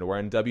position, where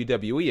in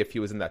WWE, if he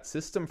was in that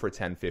system for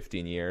 10,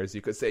 15 years,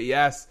 you could say,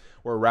 yes,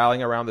 we're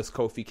rallying around this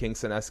Kofi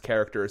Kingston-esque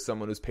character as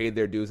someone who's paid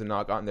their dues and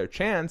not gotten their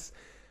chance.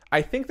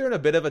 I think they're in a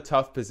bit of a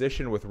tough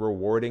position with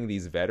rewarding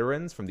these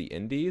veterans from the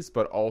indies,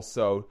 but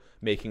also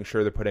making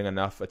sure they're putting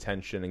enough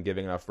attention and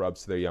giving enough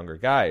rubs to their younger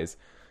guys.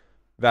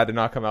 That did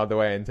not come out the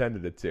way I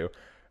intended it to.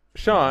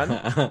 Sean,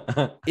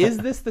 is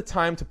this the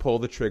time to pull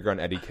the trigger on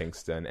Eddie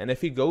Kingston? And if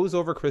he goes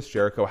over Chris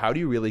Jericho, how do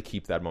you really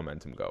keep that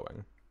momentum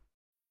going?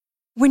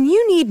 When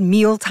you need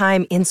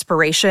mealtime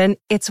inspiration,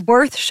 it's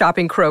worth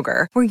shopping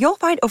Kroger, where you'll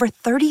find over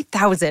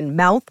 30,000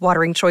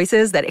 mouth-watering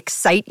choices that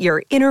excite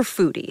your inner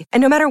foodie.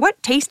 And no matter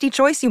what tasty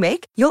choice you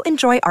make, you'll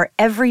enjoy our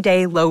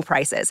everyday low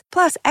prices,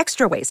 plus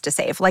extra ways to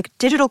save, like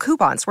digital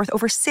coupons worth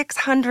over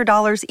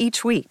 $600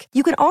 each week.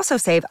 You can also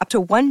save up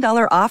to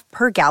 $1 off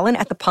per gallon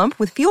at the pump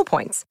with fuel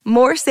points.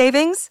 More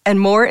savings and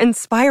more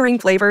inspiring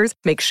flavors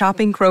make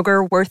shopping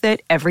Kroger worth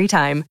it every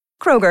time.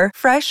 Kroger,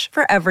 fresh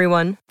for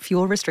everyone.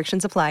 Fuel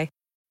restrictions apply.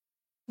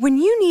 When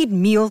you need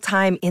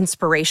mealtime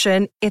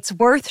inspiration, it's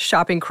worth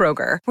shopping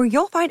Kroger, where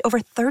you'll find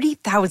over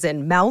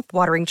 30,000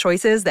 mouth-watering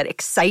choices that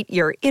excite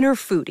your inner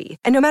foodie.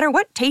 And no matter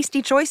what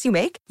tasty choice you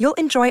make, you'll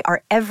enjoy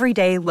our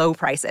everyday low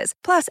prices,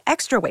 plus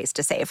extra ways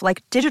to save,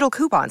 like digital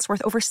coupons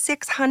worth over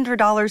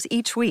 $600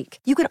 each week.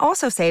 You can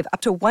also save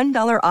up to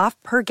 $1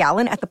 off per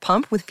gallon at the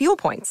pump with fuel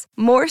points.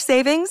 More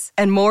savings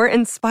and more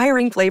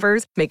inspiring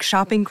flavors make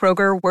shopping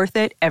Kroger worth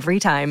it every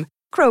time.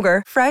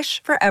 Kroger,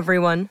 fresh for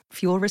everyone.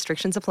 Fuel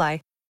restrictions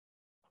apply.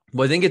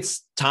 Well, I think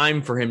it's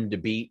time for him to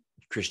beat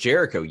Chris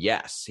Jericho.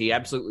 Yes, he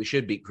absolutely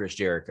should beat Chris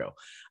Jericho.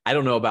 I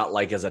don't know about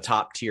like as a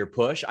top tier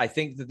push. I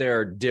think that there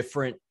are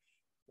different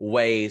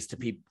ways to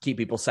keep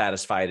people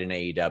satisfied in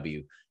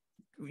AEW.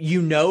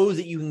 You know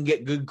that you can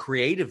get good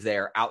creative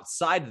there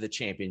outside of the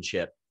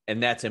championship,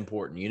 and that's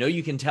important. You know,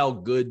 you can tell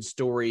good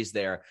stories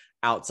there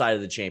outside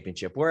of the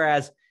championship,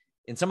 whereas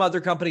in some other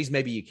companies,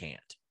 maybe you can't.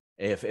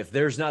 If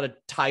there's not a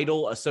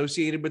title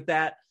associated with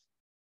that,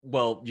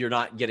 well, you're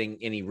not getting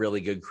any really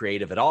good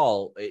creative at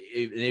all.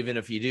 Even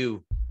if you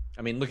do,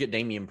 I mean, look at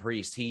Damian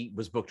Priest. He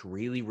was booked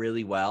really,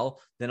 really well.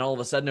 Then all of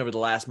a sudden over the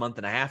last month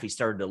and a half, he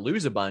started to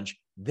lose a bunch,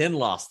 then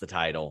lost the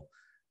title.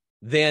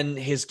 Then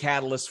his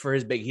catalyst for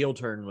his big heel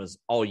turn was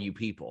all you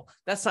people.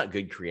 That's not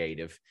good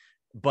creative.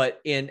 But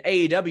in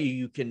AEW,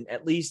 you can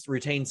at least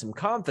retain some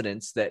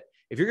confidence that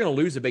if you're going to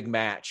lose a big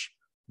match,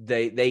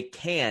 they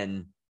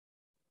can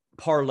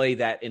parlay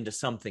that into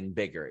something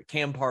bigger. It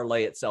can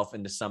parlay itself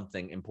into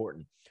something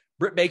important.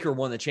 Britt Baker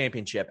won the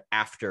championship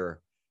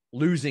after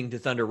losing to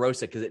Thunder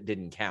Rosa because it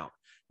didn't count.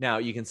 Now,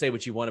 you can say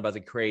what you want about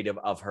the creative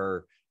of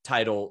her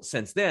title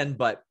since then,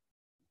 but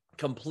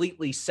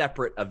completely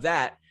separate of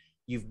that,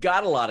 you've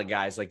got a lot of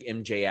guys like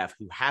MJF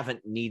who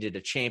haven't needed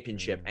a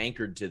championship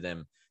anchored to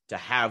them to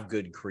have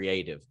good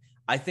creative.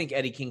 I think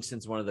Eddie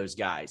Kingston's one of those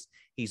guys.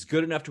 He's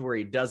good enough to where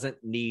he doesn't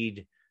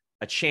need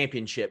a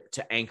championship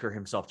to anchor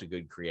himself to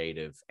good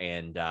creative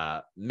and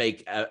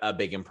make a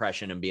big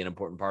impression and be an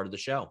important part of the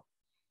show.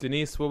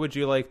 Denise, what would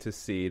you like to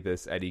see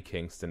this Eddie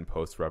Kingston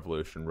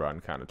post-Revolution run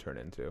kind of turn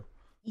into?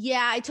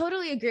 Yeah, I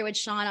totally agree with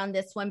Sean on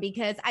this one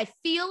because I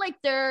feel like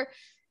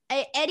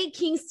Eddie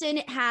Kingston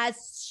has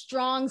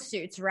strong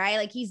suits, right?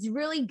 Like he's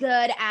really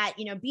good at,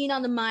 being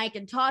on the mic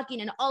and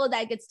talking and all of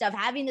that good stuff,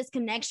 having this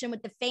connection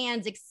with the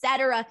fans,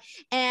 etc.,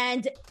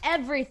 and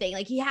everything.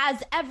 Like he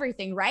has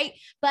everything, right?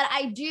 But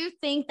I do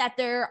think that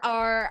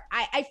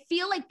I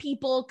feel like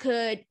people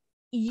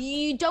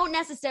you don't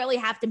necessarily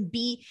have to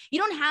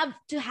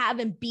have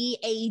him be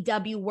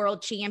AEW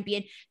world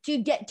champion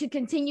to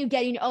continue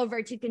getting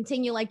over, to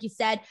continue, like you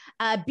said,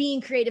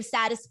 being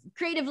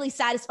creatively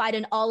satisfied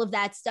and all of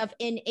that stuff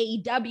in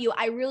AEW.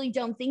 I really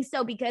don't think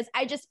so, because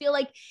I just feel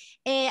like,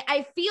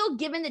 I feel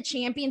given the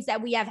champions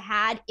that we have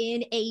had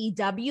in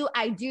AEW,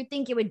 I do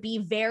think it would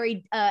be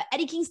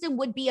Eddie Kingston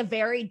would be a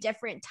very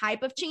different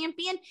type of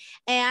champion.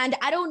 And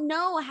I don't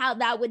know how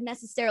that would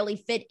necessarily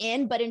fit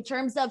in, but in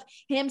terms of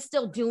him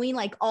still doing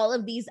like all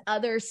of these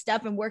other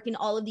stuff and working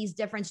all of these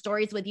different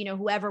stories with,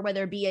 whoever,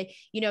 whether it be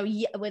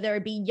whether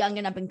it be young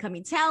and up and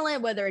coming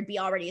talent, whether it be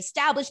already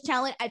established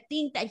talent, I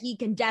think that he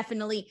can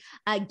definitely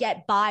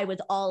get by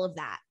with all of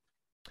that.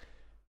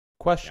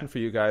 Question for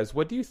you guys.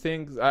 What do you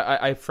think?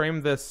 I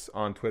framed this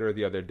on Twitter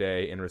the other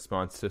day in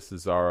response to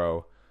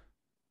Cesaro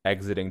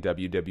exiting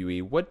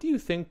WWE. What do you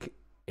think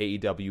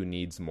AEW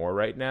needs more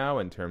right now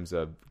in terms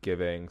of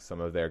giving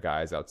some of their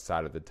guys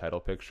outside of the title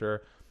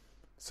picture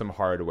some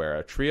hardware,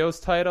 a trios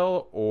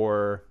title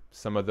or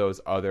some of those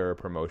other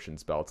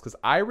promotions belts? Because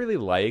I really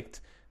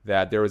liked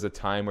that there was a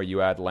time where you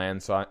had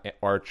Lance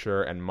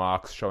Archer and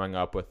Mox showing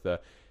up with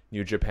the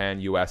New Japan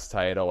US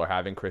title, or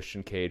having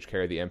Christian Cage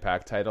carry the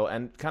Impact title,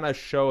 and kind of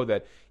show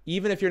that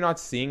even if you're not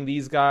seeing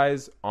these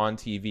guys on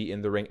TV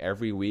in the ring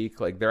every week,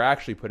 like they're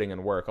actually putting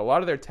in work. A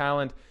lot of their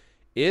talent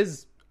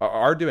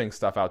are doing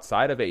stuff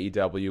outside of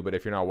AEW, but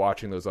if you're not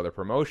watching those other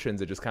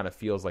promotions, it just kind of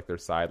feels like they're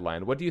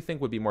sidelined. What do you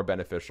think would be more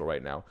beneficial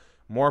right now?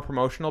 More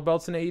promotional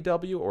belts in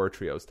AEW or a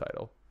trios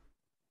title?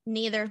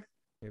 Neither.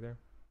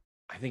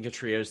 I think a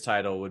trios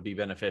title would be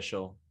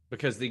beneficial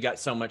because they got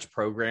so much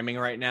programming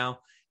right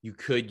now. You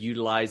could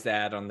utilize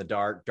that on the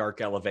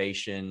dark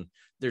elevation.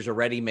 There's a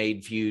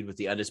ready-made feud with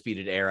the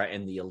Undisputed Era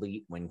and the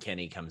Elite when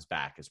Kenny comes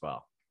back as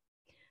well.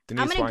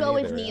 I'm going to go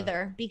with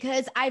neither,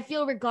 because I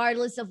feel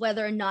regardless of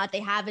whether or not they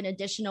have an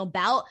additional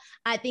belt,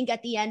 I think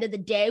at the end of the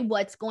day,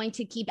 what's going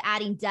to keep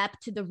adding depth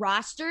to the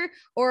roster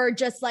or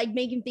just like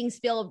making things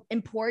feel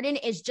important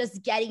is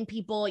just getting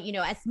people,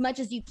 as much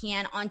as you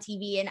can on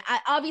TV. And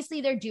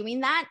obviously they're doing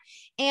that.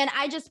 And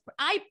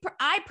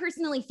I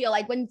personally feel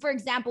like for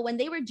example, when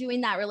they were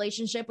doing that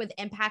relationship with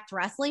Impact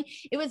Wrestling,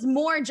 it was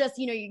more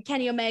just,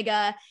 Kenny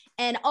Omega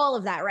and all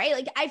of that, right?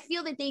 Like I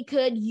feel that they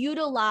could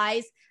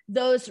utilize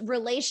those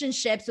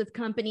relationships with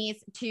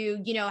companies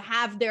to,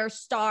 have their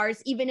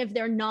stars, even if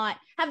they're not,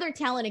 have their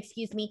talent,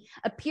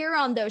 appear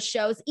on those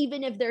shows,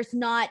 even if there's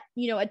not,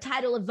 a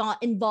title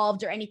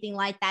involved or anything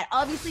like that.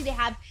 Obviously they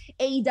have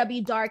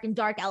AEW Dark and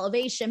Dark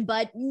Elevation,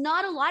 but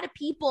not a lot of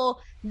people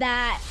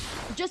that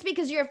just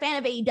because you're a fan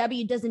of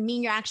AEW doesn't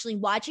mean you're actually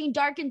watching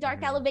Dark and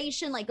Dark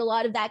Elevation. Like a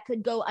lot of that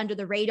could go under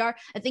the radar.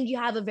 I think you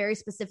have a very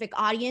specific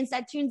audience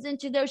that tunes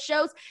into those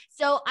shows.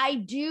 So I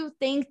do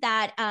think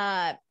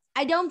that,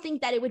 I don't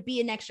think that it would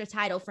be an extra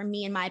title for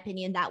me, in my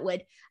opinion, that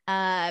would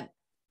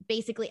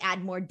basically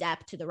add more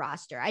depth to the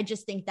roster. I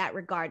just think that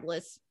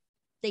regardless,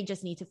 they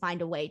just need to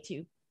find a way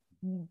to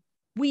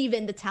weave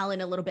in the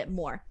talent a little bit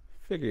more.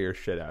 Figure your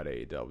shit out,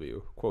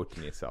 AEW. Quote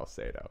Denise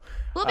Salcedo.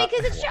 Well,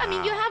 because it's true. I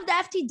mean, you have the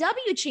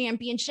FTW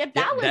championship.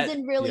 That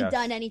wasn't really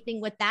done anything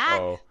with that.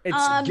 Oh.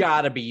 It's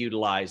got to be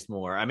utilized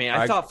more. I mean,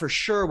 I thought for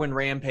sure when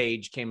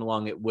Rampage came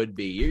along, it would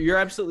be. You're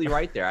absolutely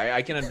right there.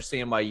 I can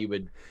understand why you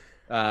would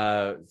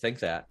think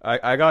that.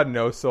 I got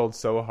no-sold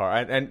so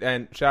hard.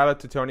 And shout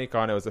out to Tony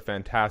Khan. It was a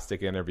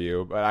fantastic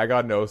interview, but I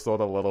got no-sold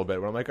a little bit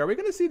when I'm like, are we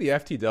going to see the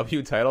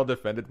FTW title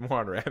defended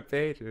more on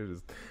Rampage?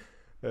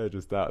 It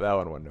just that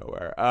one went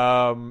nowhere.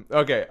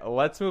 Okay,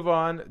 let's move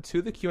on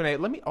to the Q&A.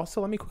 Let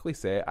me quickly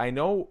say, I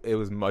know it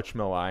was much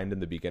maligned in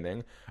the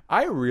beginning.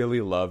 I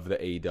really love the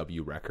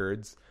AEW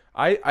records.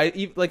 I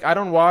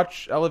don't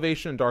watch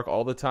Elevation and Dark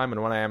all the time,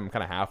 and when I am, I'm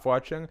kind of half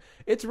watching.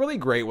 It's really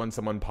great when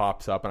someone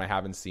pops up and I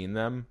haven't seen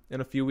them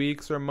in a few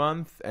weeks or a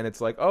month, and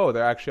it's like, oh,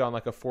 they're actually on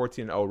like a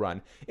 14-0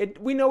 run.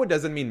 We know it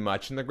doesn't mean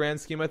much in the grand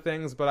scheme of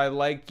things, but I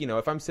like,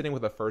 if I'm sitting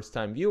with a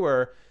first-time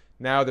viewer,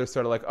 now they're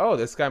sort of like, oh,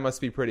 this guy must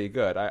be pretty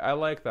good. I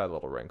like that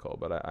little wrinkle,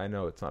 but I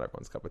know it's not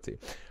everyone's cup of tea.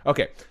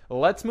 Okay,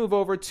 let's move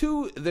over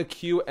to the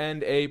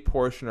Q&A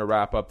portion to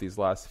wrap up these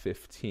last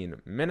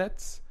 15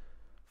 minutes.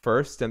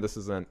 First, and this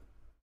is an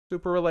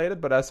super related,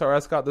 but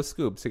SRS got the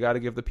scoops. You got to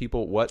give the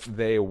people what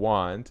they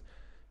want.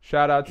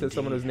 Shout out to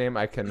someone whose name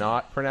I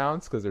cannot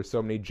pronounce because there's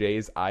so many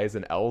J's, I's,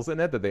 and L's in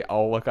it that they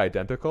all look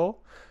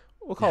identical.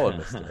 We'll call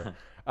him Mr.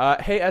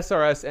 Hey,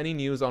 SRS, any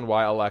news on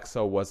why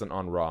Alexa wasn't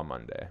on Raw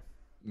Monday?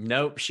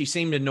 Nope. She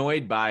seemed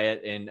annoyed by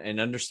it, and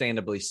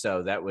understandably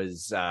so. That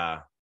was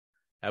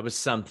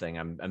something.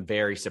 I'm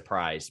very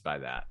surprised by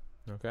that.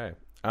 Okay.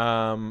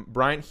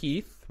 Brian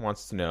Heath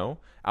wants to know,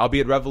 I'll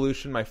be at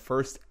Revolution, my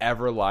first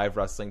ever live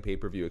wrestling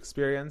pay-per-view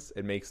experience.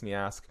 It makes me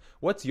ask,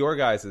 what's your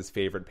guys'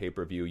 favorite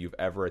pay-per-view you've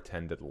ever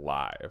attended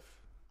live?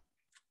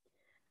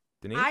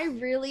 Denise? I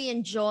really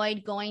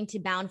enjoyed going to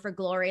Bound for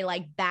Glory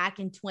like back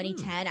in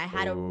 2010. I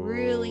had a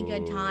really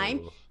good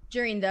time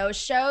during those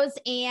shows.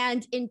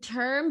 And in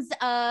terms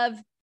of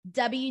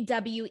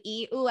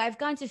WWE, I've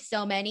gone to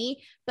so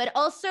many, but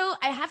also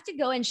I have to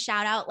go and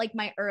shout out like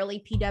my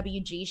early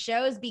PWG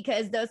shows,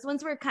 because those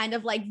ones were kind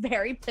of like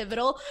very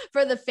pivotal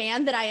for the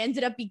fan that I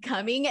ended up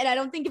becoming. And I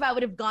don't think if I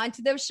would have gone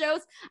to those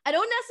shows, I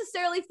don't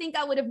necessarily think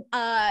I would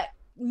have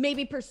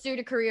maybe pursued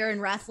a career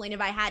in wrestling if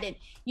I hadn't,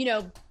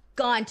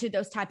 gone to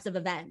those types of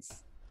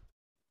events.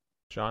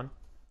 Sean?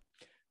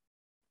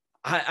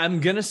 I'm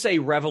going to say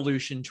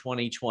Revolution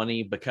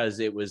 2020 because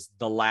it was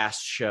the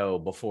last show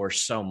before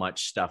so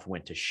much stuff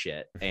went to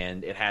shit.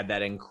 And it had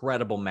that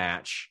incredible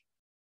match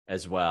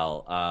as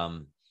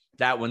well.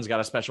 That one's got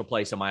a special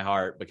place in my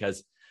heart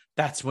because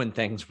that's when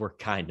things were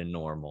kind of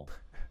normal.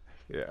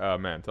 Yeah,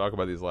 man, talk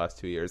about these last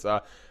 2 years.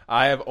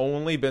 I have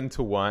only been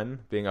to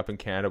one. Being up in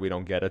Canada, we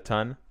don't get a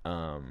ton.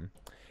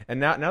 And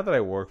now that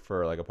I work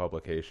for like a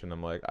publication,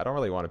 I'm like, I don't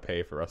really want to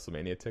pay for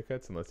WrestleMania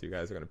tickets unless you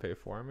guys are going to pay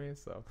for me.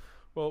 So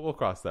we'll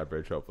cross that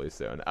bridge hopefully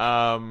soon.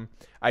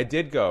 I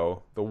did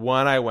go. The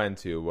one I went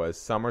to was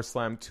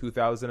SummerSlam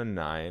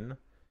 2009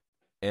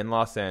 in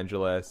Los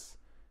Angeles.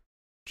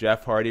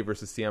 Jeff Hardy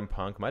versus CM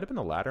Punk. Might have been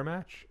a ladder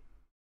match.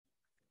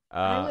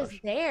 I was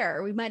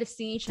there. We might have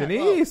seen each other.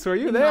 Denise, were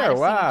you there?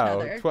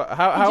 Wow. Did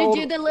you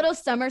do the little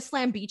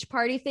SummerSlam beach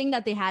party thing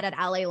that they had at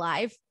LA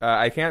Live?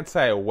 I can't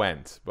say I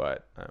went,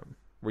 but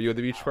were you at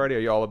the beach party? Are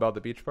you all about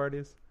the beach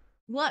parties?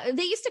 Well,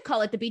 they used to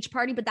call it the beach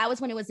party, but that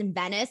was when it was in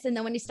Venice. And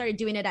then when they started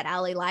doing it at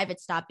LA Live,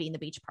 it stopped being the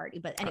beach party.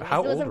 But anyways,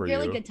 it was a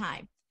really good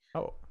time.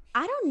 Oh,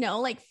 I don't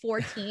know, like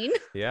 14.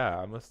 Yeah,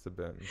 I must have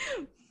been.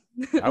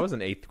 I was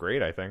in 8th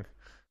grade, I think.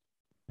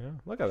 Yeah,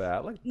 look at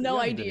that. Like, no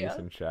idea. Denise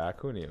and Shaq,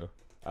 who knew?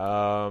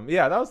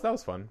 Yeah, that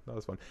was fun. That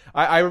was fun.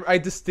 I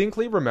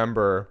distinctly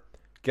remember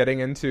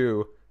getting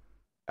into.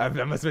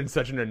 That must have been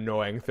such an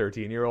annoying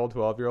 13-year-old,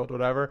 12-year-old,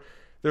 whatever.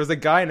 There was a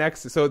guy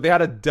next to, so they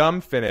had a dumb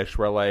finish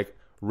where like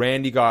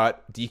Randy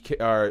got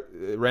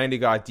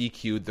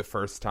DQ'd the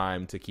first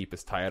time to keep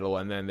his title,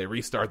 and then they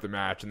restart the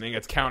match, and then he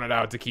gets counted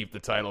out to keep the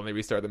title, and they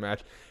restart the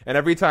match. And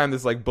every time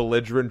this like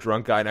belligerent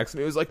drunk guy next to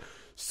me was like,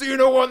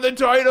 Cena won the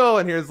title,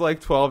 and here's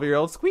like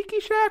 12-year-old Squeaky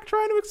Shaq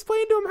trying to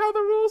explain to him how the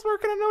rules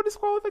work in a no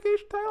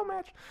disqualification title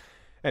match.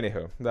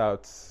 Anywho,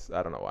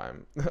 I don't know why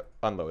I'm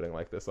unloading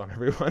like this on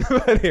everyone,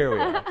 but here we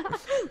are.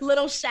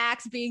 Little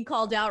Shaq's being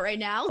called out right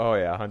now. Oh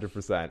yeah,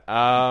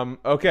 100%.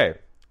 Okay,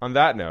 on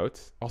that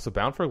note, also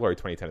Bound for Glory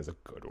 2010 is a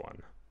good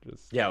one. It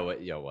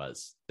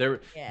was.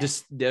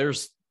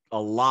 There's a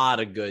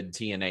lot of good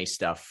TNA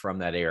stuff from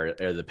that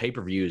era. The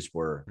pay-per-views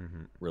were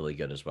really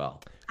good as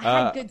well.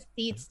 I had good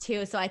seats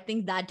too, so I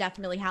think that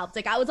definitely helped.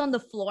 Like I was on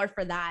the floor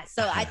for that,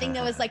 so I think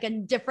that was like a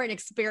different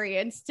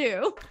experience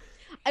too.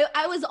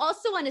 I was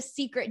also on a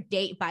secret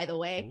date, by the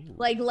way,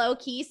 like low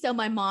key. So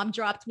my mom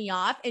dropped me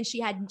off, and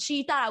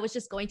she thought I was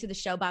just going to the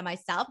show by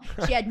myself.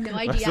 She had no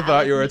idea. I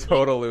thought you were a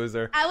total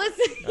loser. I was,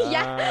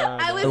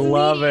 I was. I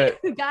love it,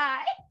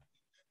 guy.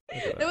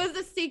 It was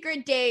a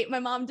secret date. My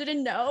mom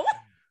didn't know.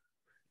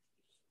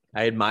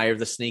 I admire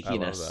the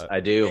sneakiness. I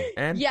do.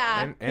 And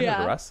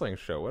a wrestling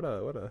show. What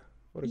a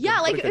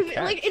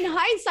like in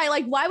hindsight,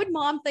 like why would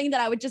mom think that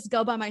I would just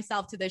go by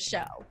myself to this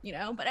show,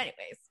 But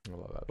anyways, I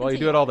love that. Well, you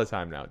do it all the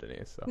time now,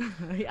 Denise. So.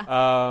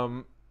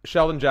 Yeah.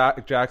 Sheldon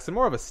Jackson,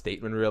 more of a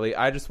statement, really.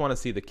 I just want to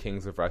see the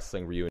Kings of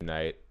Wrestling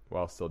reunite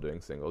while still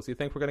doing singles. You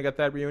think we're gonna get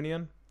that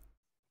reunion?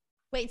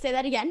 Wait, say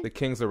that again. The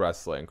Kings of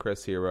Wrestling,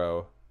 Chris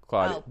Hero,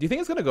 Claudio. Oh. Do you think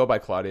it's gonna go by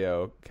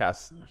Claudio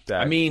Castagnoli?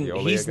 I mean,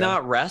 he's again?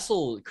 Not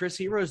wrestled. Chris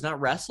Hero's not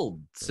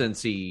wrestled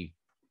since he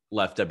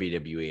left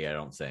WWE, I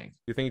don't think.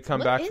 You think he'd come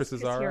back for Cesaro? What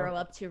is Chris Hero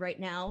up to right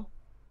now?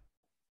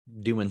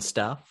 Doing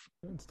stuff.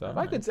 He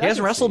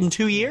hasn't wrestled in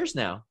 2 years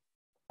now.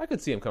 I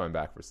could see him coming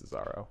back for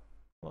Cesaro.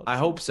 I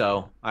hope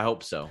so.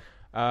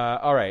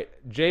 All right.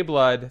 Jay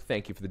Blood,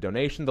 thank you for the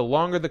donation. The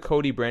longer the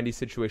Cody Brandy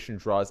situation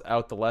draws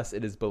out, the less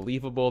it is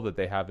believable that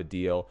they have a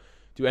deal.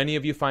 Do any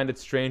of you find it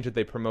strange that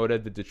they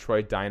promoted the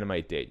Detroit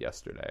Dynamite date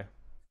yesterday?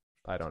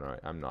 I don't know.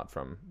 I'm not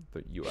from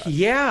the U.S.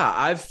 Yeah,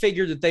 I've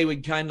figured that they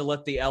would kind of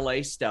let the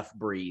L.A. stuff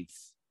breathe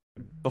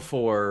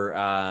before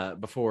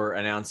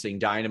announcing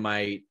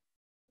Dynamite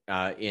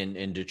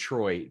in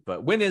Detroit.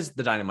 But when is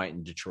the Dynamite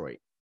in Detroit?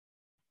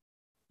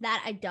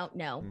 That I don't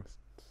know.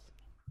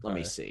 Let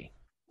me see.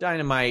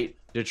 Dynamite,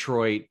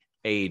 Detroit,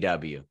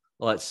 AEW.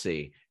 Let's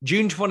see.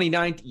 June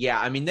 29th. Yeah,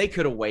 I mean, they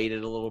could have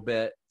waited a little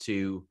bit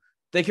to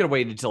They could have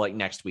waited till like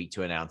next week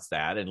to announce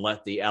that and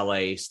let the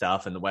LA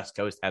stuff and the West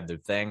Coast have their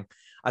thing.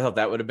 I thought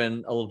that would have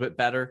been a little bit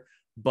better.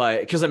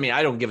 But because, I mean,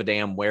 I don't give a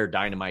damn where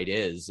Dynamite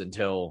is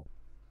until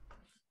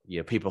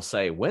people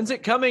say, when's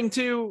it coming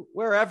to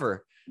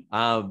wherever?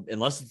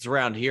 Unless it's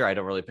around here, I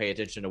don't really pay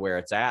attention to where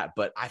it's at.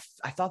 But I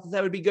thought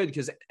that would be good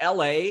because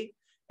LA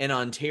and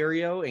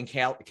Ontario and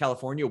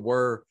California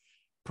were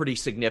pretty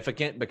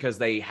significant because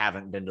they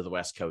haven't been to the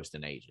West Coast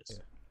in ages.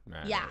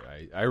 Man, Yeah.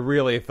 I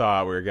really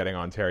thought we were getting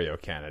Ontario,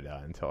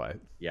 Canada until I.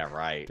 Yeah,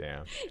 right.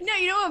 Damn. No,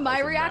 you know what my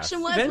That's a reaction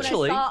mess. was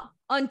Eventually. when I saw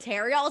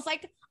Ontario? I was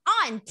like,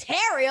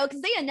 Ontario,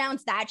 because they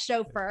announced that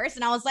show first,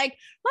 and I was like,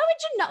 why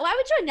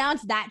would you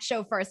announce that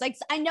show first? Like,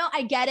 I know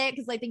I get it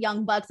because like the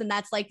Young Bucks, and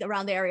that's like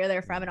around the area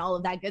they're from and all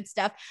of that good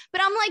stuff.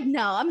 But I'm like,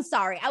 no, I'm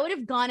sorry, I would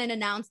have gone and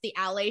announced the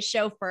LA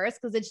show first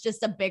because it's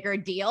just a bigger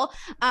deal.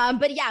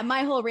 But yeah,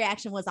 my whole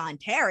reaction was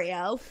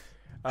Ontario.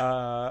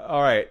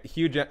 All right,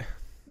 Hugh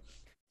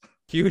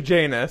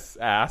Janus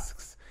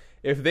asks,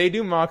 if they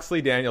do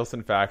Moxley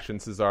Danielson faction,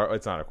 Cesaro,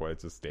 it's not a quote,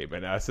 it's a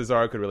statement.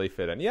 Cesaro could really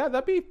fit in. Yeah,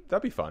 that'd be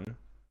fun.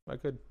 I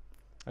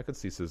could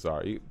see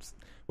Cesaro.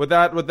 Would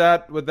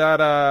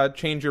that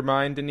change your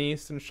mind,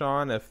 Denise and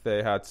Sean, if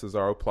they had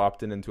Cesaro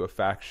plopped into a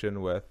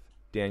faction with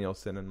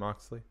Danielson and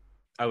Moxley?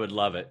 I would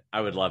love it.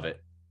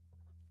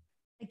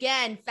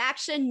 Again,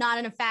 faction, not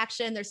in a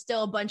faction. There's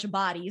still a bunch of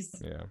bodies.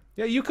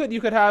 Yeah. You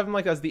could have him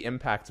like as the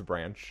Impact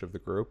branch of the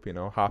group.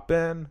 Hop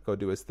in, go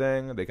do his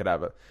thing. They could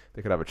have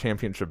a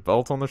championship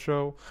belt on the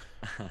show.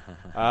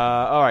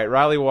 All right,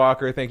 Riley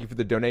Walker, thank you for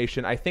the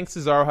donation. I think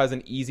Cesaro has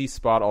an easy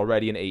spot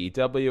already in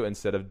AEW.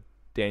 Instead of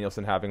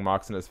Danielson having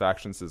Mox in his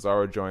faction,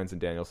 Cesaro joins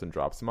and Danielson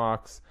drops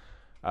Mox.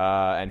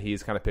 And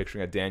he's kind of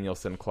picturing a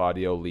Danielson,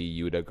 Claudio,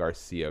 Lee, Yuta,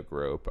 Garcia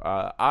group.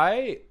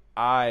 I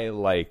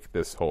like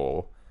this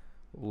whole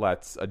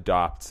let's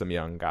adopt some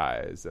young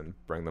guys and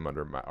bring them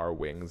under our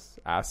wings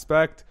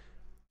aspect.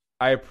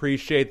 I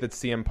appreciate that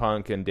CM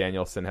Punk and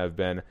Danielson have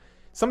been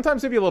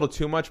sometimes maybe a little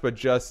too much, but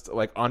just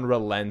like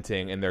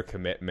unrelenting in their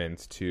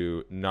commitment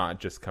to not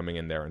just coming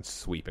in there and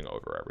sweeping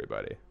over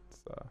everybody.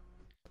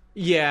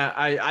 Yeah,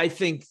 I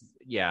think,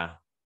 yeah,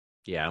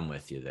 I'm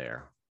with you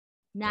there.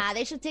 Nah,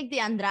 they should take the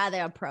Andrade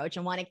approach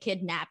and want to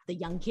kidnap the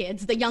young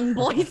kids, the young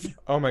boys.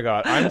 Oh my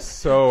God, I'm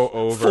so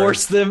over.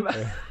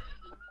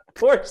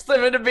 Force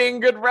them into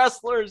being good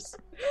wrestlers.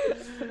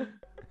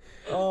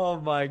 Oh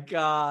my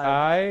God.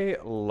 I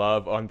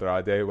love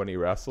Andrade when he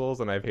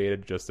wrestles, and I've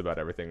hated just about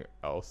everything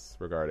else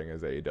regarding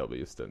his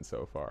AEW stint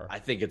so far. I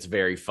think it's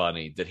very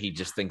funny that he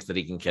just thinks that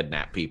he can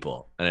kidnap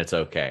people and it's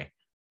okay.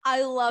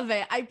 I love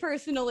it. I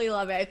personally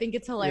love it. I think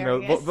it's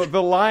hilarious.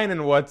 The line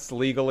in what's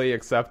legally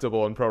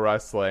acceptable in pro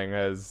wrestling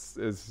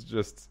is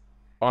just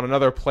on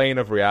another plane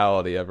of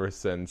reality ever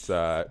since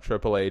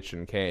Triple H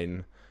and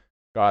Kane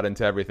got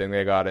into everything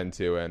they got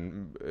into,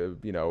 and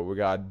we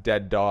got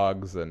dead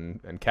dogs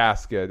and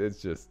casket.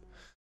 It's just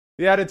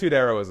the Attitude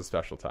Era was a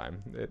special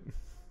time.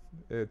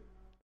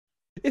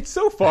 It's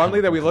so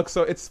fondly that we look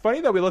so. It's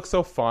funny that we look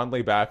so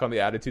fondly back on the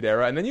Attitude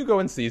Era, and then you go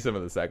and see some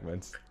of the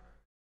segments.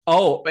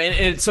 Oh, and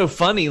it's so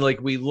funny.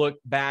 Like we look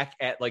back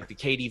at like the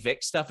Katie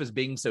Vick stuff as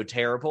being so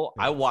terrible.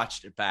 I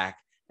watched it back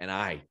and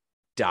I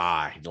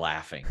died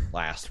laughing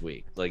last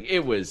week. Like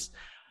it was.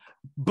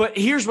 But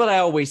here's what I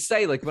always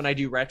say, like when I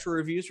do retro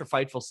reviews for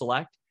Fightful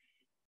Select,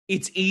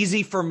 it's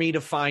easy for me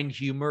to find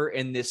humor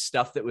in this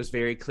stuff that was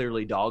very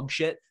clearly dog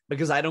shit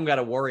because I don't got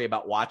to worry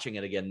about watching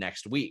it again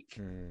next week.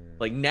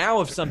 Like now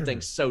if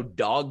something's so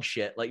dog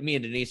shit, like me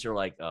and Denise are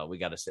like, oh, we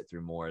got to sit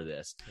through more of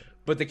this.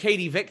 But the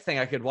Katie Vick thing,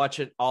 I could watch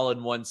it all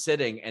in one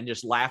sitting and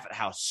just laugh at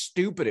how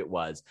stupid it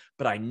was.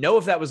 But I know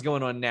if that was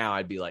going on now,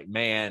 I'd be like,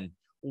 man,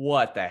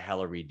 what the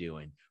hell are we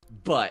doing?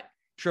 But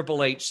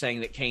Triple H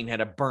saying that Kane had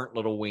a burnt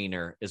little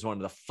wiener is one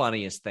of the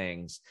funniest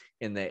things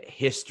in the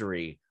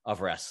history of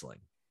wrestling.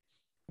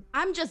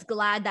 I'm just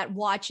glad that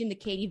watching the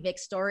Katie Vick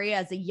story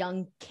as a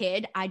young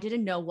kid, I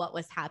didn't know what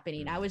was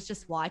happening. I was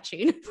just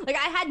watching. Like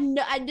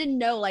I didn't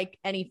know like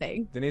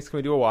anything. Denise, can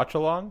we do a watch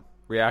along?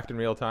 React in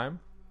real time?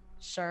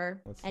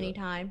 Sure.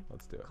 Anytime.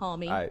 Let's do it. Call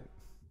me.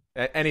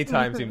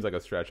 Anytime seems like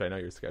a stretch. I know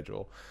your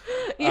schedule.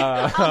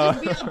 Yeah, I'll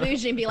just be all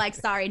bougie and be like,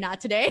 sorry,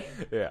 not today.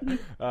 Yeah.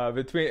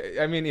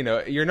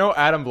 You're no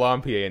Adam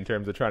Blampier in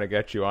terms of trying to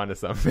get you onto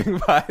something,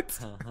 but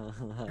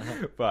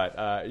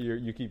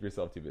you keep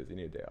yourself too busy. You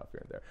need a day off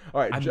here and there.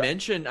 All right.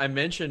 I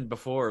mentioned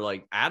before,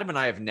 like Adam and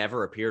I have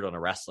never appeared on a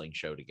wrestling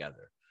show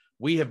together.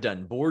 We have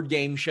done board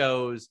game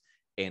shows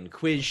and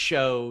quiz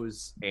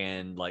shows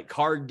and like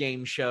card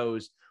game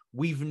shows.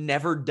 We've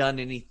never done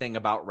anything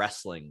about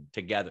wrestling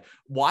together.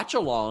 Watch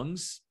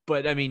alongs,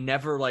 but I mean,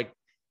 never like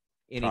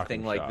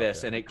anything like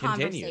this. Yeah. And it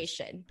continues.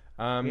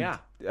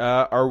 Conversation.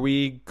 Are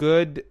we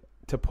good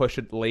to push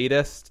it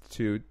latest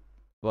to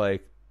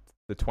like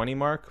the 20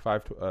 mark,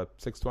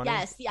 6:20?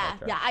 Yes. Yeah.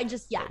 Okay.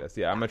 Yeah. Latest.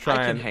 Yeah. I'm gonna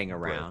try. I can hang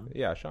around.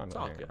 Yeah, Sean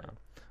will hang around.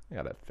 I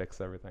gotta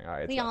fix everything. All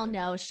right, we all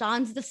know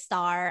Sean's the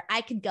star.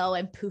 I could go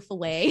and poof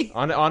away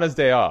on his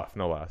day off,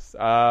 no less.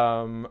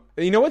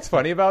 You know what's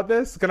funny about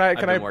this? Can I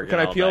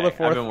peel the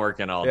fourth? I've been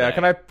working all day.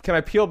 Yeah, can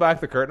I peel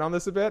back the curtain on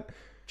this a bit?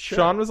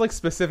 Sean was like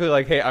specifically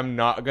like, "Hey, I'm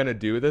not gonna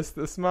do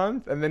this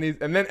month," and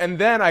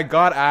then I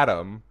got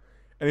Adam,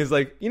 and he's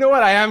like, "You know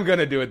what? I am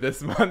gonna do it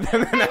this month."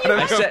 And then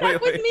Adam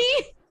Work with me.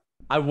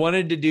 I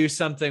wanted to do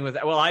something with.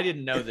 Well, I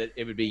didn't know that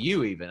it would be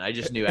you. Even I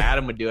just knew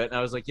Adam would do it, and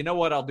I was like, you know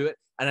what? I'll do it.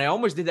 And I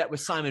almost did that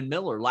with Simon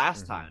Miller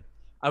last time.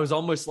 I was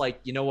almost like,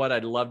 you know what?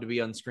 I'd love to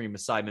be on screen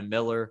with Simon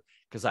Miller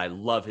because I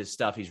love his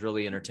stuff. He's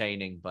really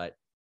entertaining, but.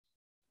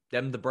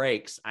 Them the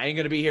breaks. I ain't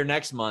gonna be here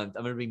next month.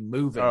 I'm gonna be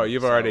moving. Oh,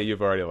 you've already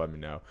let me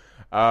know.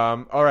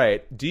 All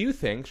right. Do you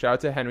think? Shout out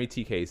to Henry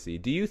T. Casey.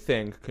 Do you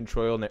think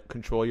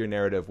Control Your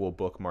Narrative will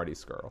book Marty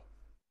Scurll?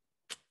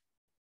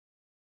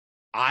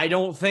 I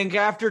don't think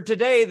after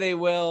today they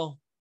will.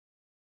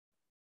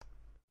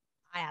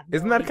 I have no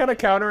Isn't that idea. kind of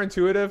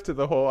counterintuitive to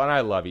the whole? And I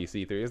love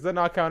EC3. Is that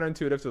not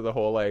counterintuitive to the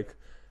whole like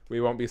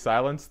we won't be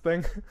silenced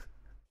thing?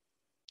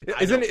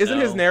 Isn't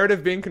his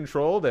narrative being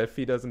controlled if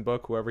he doesn't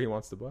book whoever he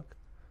wants to book?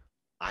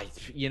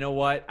 You know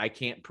what? I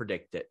can't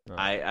predict it. Oh.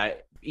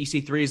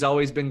 EC3 has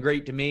always been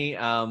great to me.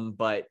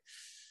 But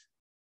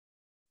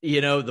you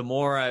know, the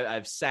more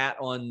I've sat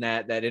on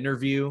that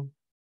interview,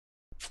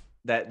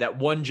 that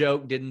one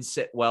joke didn't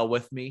sit well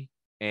with me.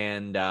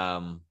 And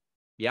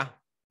yeah.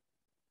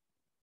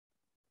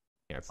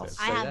 Can't say.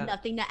 I have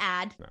nothing to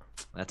add. No.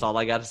 That's all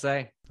I got to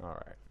say. All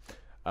right.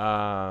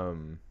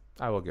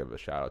 I will give a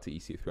shout out to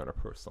EC3 on a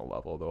personal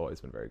level. They've always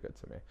been very good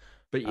to me.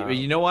 But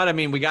you know what? I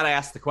mean, we got to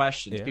ask the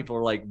questions. Yeah. People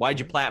are like, why'd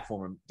you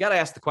platform him? You got to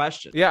ask the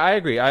questions. Yeah, I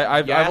agree.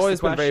 I've You ask the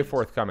always been very questions.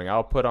 forthcoming.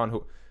 I'll put on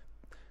who.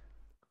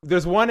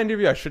 There's one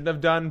interview I shouldn't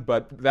have done,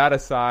 but that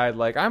aside,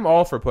 like I'm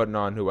all for putting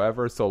on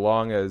whoever, so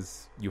long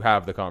as you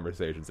have the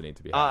conversations that need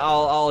to be had.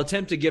 I'll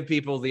attempt to give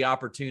people the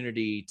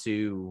opportunity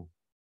to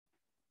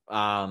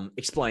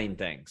explain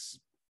things.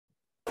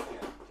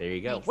 There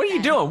you go. Makes What are you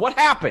sense. doing? What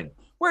happened?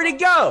 Where'd he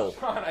go?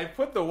 Sean, I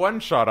put the one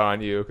shot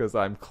on you because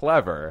I'm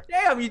clever.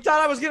 Damn, you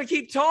thought I was going to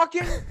keep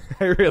talking?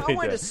 I really I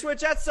wanted did. to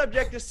switch that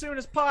subject as soon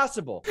as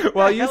possible. Well,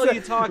 What the you hell said are you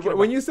talking about?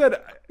 when you said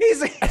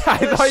He's, I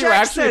thought you were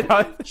actually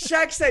about-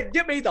 Shaq said,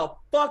 get me the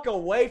fuck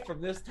away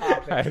from this I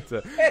topic. had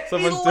to, He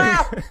someone's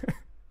laughed.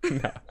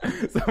 doing, no,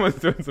 someone's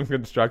doing some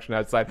construction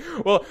outside.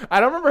 Well, I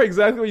don't remember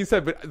exactly what you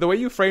said, but the way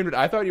you framed it,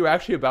 I thought you were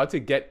actually about to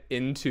get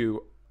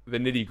into the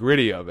nitty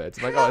gritty of it.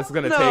 It's like, oh, this is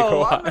going to take a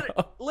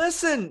while.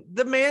 Listen,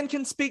 the man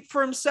can speak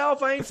for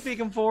himself. I ain't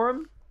speaking for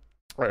him.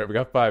 All right, we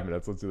got 5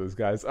 minutes. Let's do this,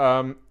 guys.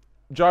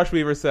 Josh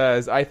Weaver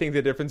says, I think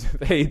the difference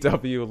with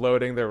AEW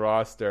loading their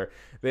roster,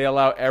 they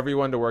allow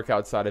everyone to work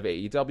outside of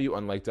AEW,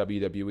 unlike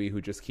WWE,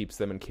 who just keeps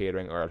them in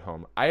catering or at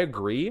home. I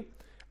agree.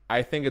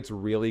 I think it's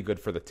really good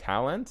for the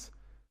talent.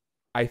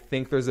 I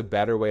think there's a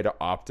better way to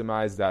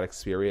optimize that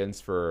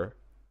experience for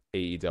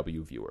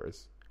AEW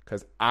viewers.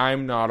 Because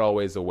I'm not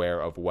always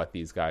aware of what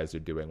these guys are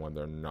doing when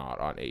they're not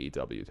on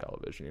AEW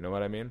television. You know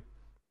what I mean?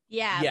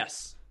 Yeah.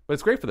 Yes. But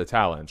it's great for the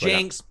talent. Like,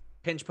 Jinx,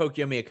 pinch poke,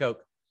 you owe me a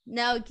Coke.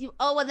 No.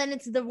 Well, then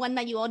it's the one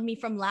that you owed me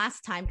from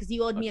last time because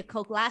you owed me a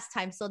Coke last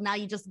time. So now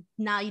you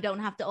don't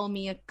have to owe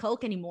me a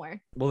Coke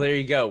anymore. Well, there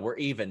you go. We're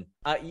even.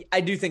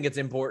 I do think it's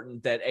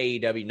important that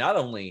AEW not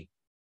only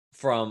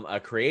from a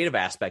creative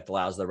aspect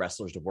allows the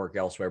wrestlers to work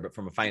elsewhere, but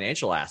from a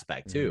financial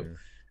aspect too. Mhm.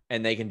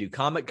 And they can do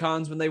Comic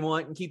Cons when they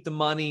want and keep the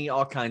money,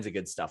 all kinds of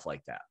good stuff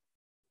like that.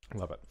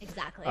 Love it.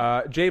 Exactly.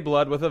 Jay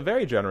Blood with a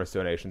very generous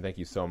donation. Thank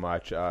you so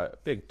much.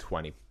 Big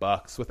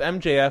 $20. With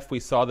MJF, we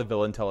saw the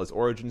villain tell his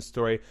origin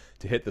story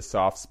to hit the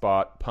soft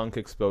spot. Punk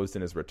exposed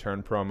in his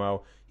return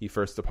promo. He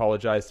first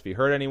apologized if he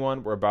hurt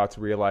anyone. We're about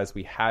to realize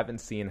we haven't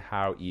seen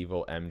how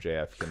evil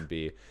MJF can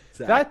be.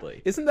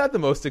 Exactly. Isn't that the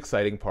most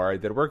exciting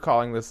part? That we're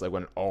calling this like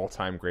an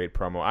all-time great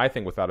promo. I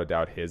think without a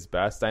doubt his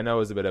best. I know it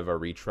was a bit of a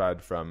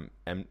retread from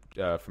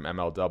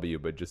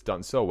MLW, but just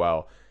done so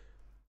well.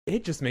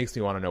 It just makes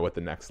me want to know what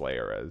the next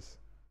layer is.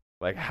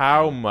 Like,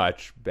 how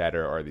much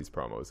better are these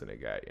promos going to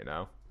get, you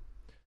know?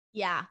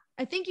 Yeah.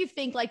 I think you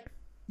think like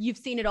you've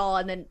seen it all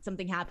and then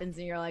something happens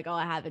and you're like, oh,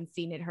 I haven't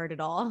seen it, heard it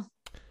all.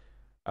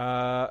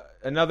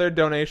 Another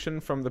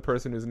donation from the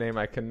person whose name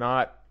I can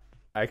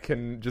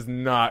just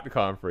not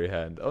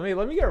comprehend.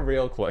 Let me get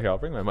real close. Here, I'll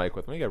bring my mic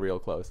with me. Let me get real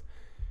close.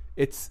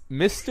 It's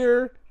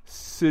Mr.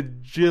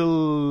 Sigilili.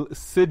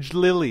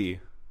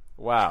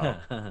 Wow.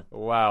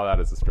 Wow, that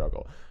is a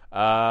struggle.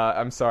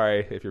 I'm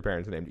sorry if your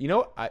parents are named. You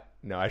know, I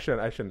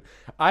shouldn't.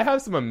 I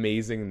have some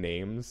amazing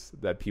names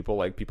that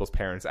people's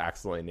parents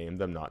accidentally named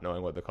them, not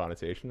knowing what the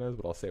connotation is,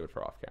 but I'll save it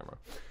for off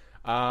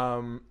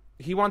camera.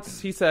 He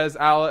says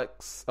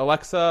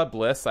Alexa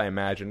Bliss, I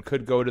imagine,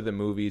 could go to the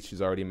movies.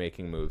 She's already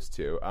making moves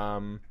too.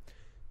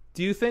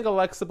 Do you think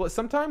Alexa Bliss,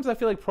 sometimes I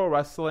feel like pro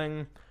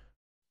wrestling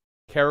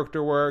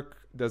character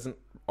work doesn't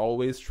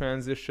always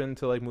transition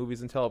to like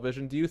movies and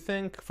television. Do you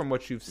think from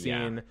what you've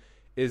seen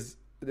is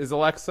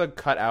Alexa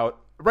cut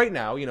out right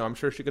now? You know, I'm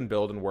sure she can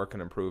build and work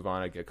and improve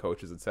on it, get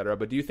coaches, etc.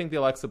 But do you think the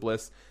Alexa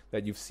Bliss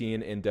that you've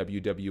seen in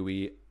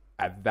WWE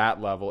at that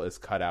level is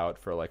cut out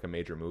for like a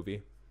major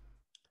movie?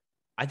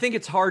 I think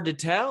it's hard to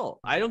tell.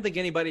 I don't think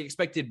anybody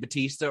expected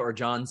Batista or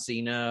John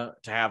Cena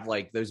to have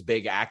like those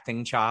big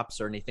acting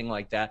chops or anything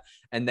like that.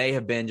 And they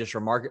have been just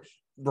remarkable.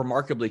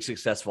 remarkably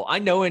successful. I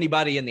know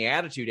anybody in the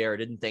Attitude Era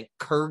didn't think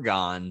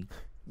Kurgan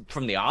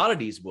from the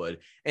Oddities would,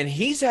 and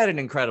he's had an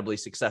incredibly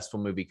successful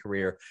movie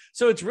career.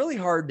 So it's really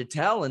hard to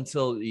tell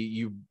until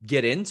you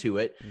get into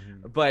it.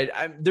 But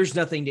there's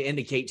nothing to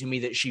indicate to me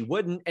that she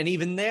wouldn't. And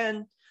even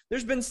then,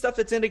 there's been stuff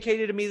that's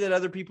indicated to me that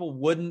other people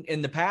wouldn't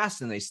in the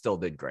past, and they still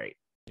did great.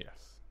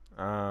 Yes.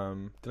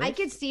 I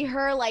could see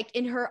her like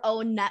in her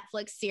own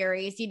Netflix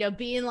series, you know,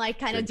 being like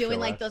kind of doing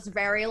like those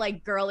very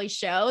like girly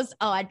shows.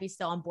 Oh, I'd be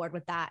so on board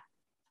with that.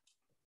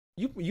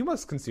 You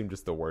must consume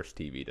just the worst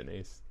TV,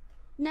 Denise.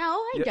 No,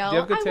 I don't. Do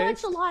you have good I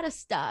taste? watch a lot of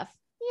stuff.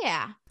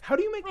 Yeah. How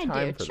do you make time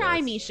I for do. Try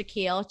this? me,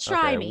 Shaquille.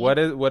 Try me. What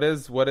is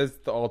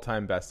the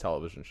all-time best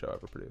television show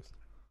ever produced?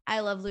 I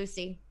Love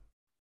Lucy.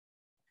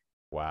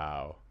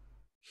 Wow.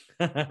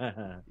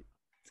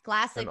 It's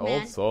classic, An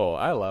man. old soul.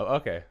 I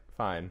love. Okay,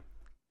 fine.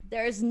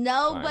 There's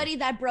nobody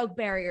that broke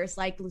barriers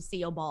like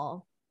Lucille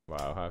Ball.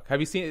 Wow. Huh? Have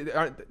you seen?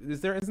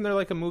 Isn't there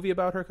like a movie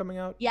about her coming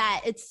out? Yeah,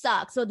 it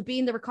sucks. So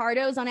being the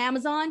Ricardos on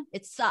Amazon,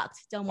 it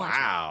sucked. Don't watch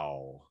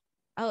Wow. it.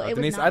 Oh, it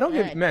Denise, was not I don't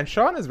good. get. Man,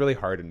 Sean is really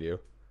hard on you.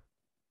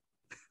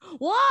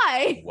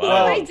 Why? Whoa.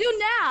 What do I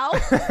do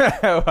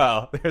now?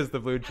 Well, there's the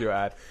Blue Chew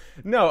ad.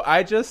 No,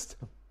 I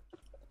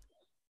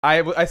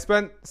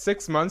spent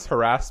 6 months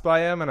harassed by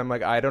him, and I'm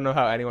like, I don't know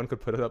how anyone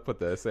could put up with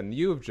this. And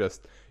you've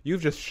just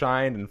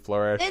shined and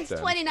flourished. Since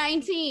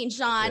 2019,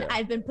 Sean, Yeah.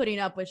 I've been putting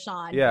up with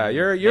Sean. Yeah,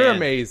 you're Man.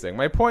 amazing.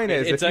 My point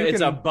is,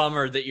 It's a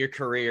bummer that your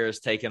career has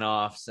taken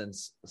off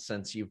since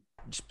you've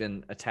just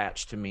been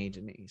attached to me,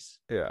 Denise.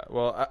 Yeah,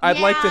 well, I'd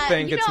like to Yeah,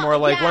 think you it's know, more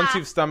like yeah. once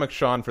you've stomached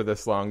Sean for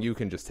this long, you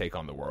can just take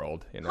on the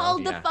world. You know.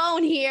 Hold the Yeah.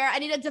 phone here. I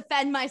need to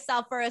defend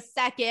myself for a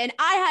second.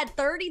 I had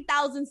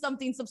 30,000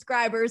 something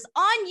subscribers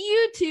on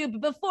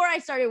YouTube before I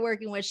started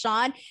working with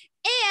Sean. And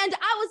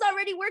I was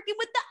already working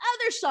with the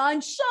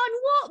other Sean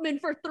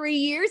Waltman for 3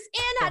 years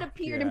and had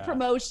appeared in yeah.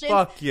 promotions.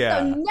 Fuck yeah.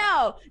 So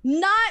no,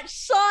 not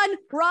Sean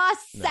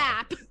Ross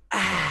Sapp.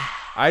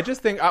 I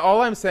just think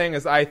all I'm saying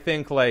is I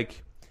think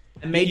like.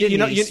 And made You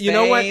know famous.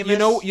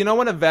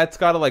 when a vet's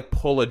got to like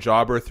pull a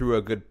jobber through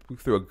a good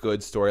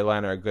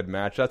storyline or a good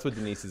match. That's what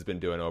Denise has been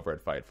doing over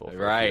at Fightful. for a few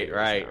Right.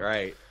 years now. All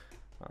right.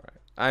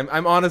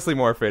 I'm honestly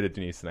more afraid of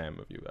Denise than I am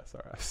of you,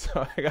 SRS.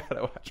 So I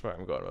gotta watch where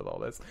I'm going with all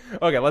this.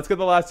 Okay, let's get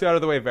the last two out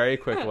of the way very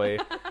quickly.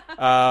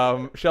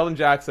 Sheldon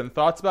Jackson,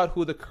 thoughts about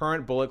who the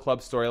current Bullet Club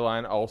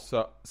storyline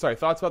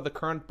thoughts about the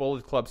current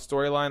Bullet Club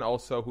storyline.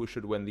 Also, who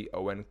should win the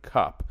Owen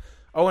Cup?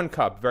 Owen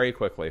Cup, very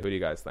quickly. Who do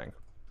you guys think?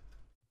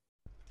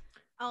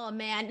 Oh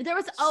man, there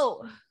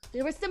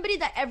was somebody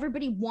that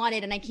everybody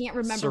wanted, and I can't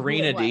remember.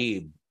 Serena who it was.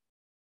 Deeb. On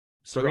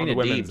Serena the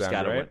women's Deeb's end,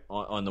 got to right?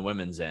 win on the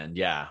women's end,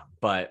 yeah.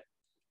 But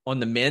on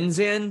the men's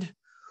end,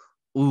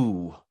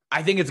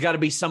 I think it's got to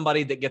be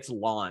somebody that gets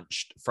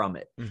launched from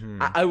it.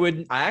 Mm-hmm.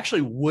 I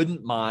actually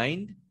wouldn't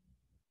mind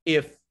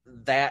if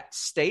that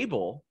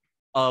stable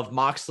of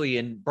Moxley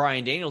and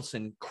Bryan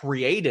Danielson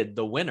created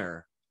the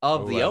winner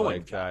of the I Owen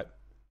like Cup. that.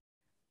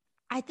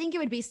 I think it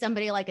would be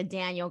somebody like a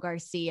Daniel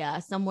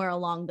Garcia, somewhere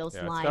along those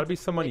Yeah, it's lines. gotta be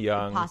someone It could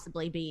young.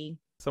 possibly be.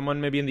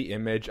 Someone maybe in the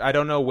Image. I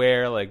don't know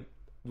where. Like,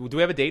 do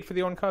we have a date for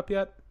the Owen Cup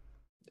yet?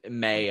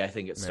 May, I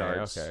think it May,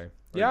 starts. okay.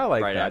 Yeah, I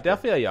like right that. after.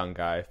 Definitely a young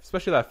guy,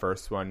 especially that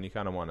first one. You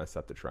kind of want to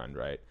set the trend,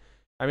 right?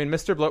 I mean,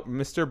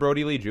 Mr.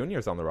 Brody Lee Jr.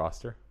 is on the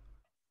roster.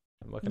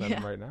 I'm looking at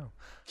him right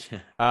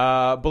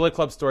now. Bullet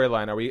Club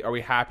storyline. Are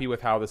we happy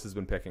with how this has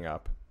been picking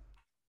up?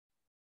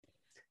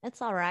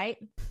 That's all right.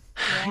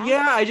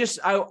 Yeah,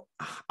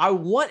 I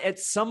want at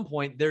some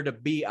point there to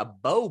be a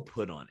bow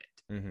put on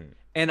it. Mm-hmm.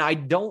 And I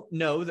don't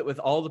know that with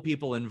all the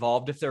people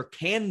involved, if there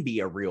can be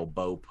a real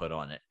bow put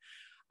on it.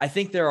 I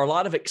think there are a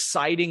lot of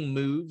exciting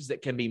moves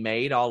that can be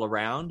made all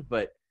around,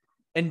 but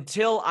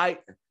until I've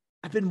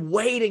been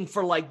waiting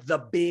for like the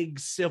big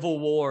civil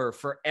war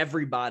for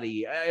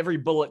everybody, every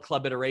Bullet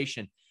Club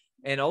iteration.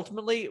 And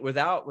ultimately,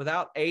 without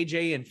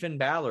AJ and Finn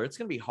Balor, it's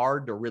going to be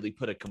hard to really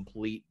put a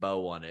complete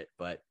bow on it.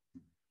 But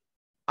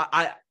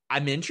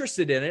I'm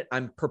interested in it.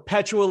 I'm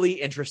perpetually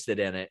interested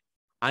in it.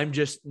 I'm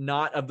just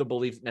not of the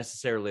belief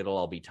necessarily it'll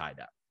all be tied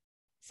up.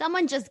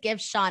 Someone just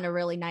give Sean a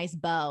really nice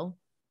bow.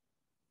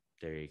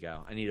 There you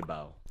go. I need a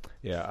bow.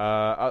 Yeah,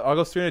 I'll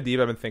go Serena Deeb.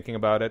 I've been thinking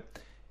about it.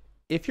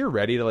 If you're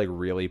ready to like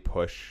really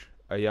push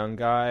a young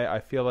guy,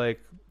 I feel like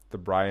the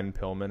Brian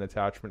Pillman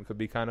attachment could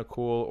be kind of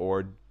cool,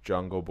 or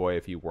Jungle Boy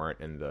if you weren't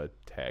in the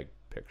tag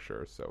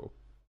picture so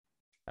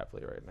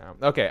heavily right now.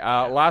 Okay,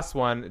 last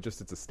one.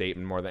 Just it's a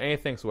statement more than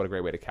anything. So what a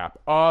great way to cap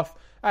off.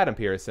 Adam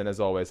Pearson, as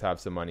always,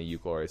 have some money, you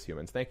glorious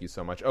humans. Thank you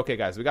so much. Okay,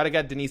 guys, we got to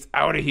get Denise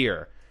out of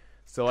here.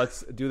 So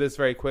let's do this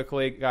very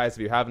quickly. Guys,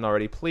 if you haven't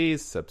already,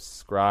 please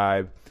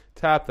subscribe.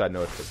 Tap that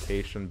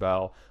notification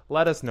bell.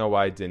 Let us know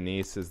why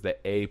Denise is the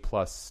A+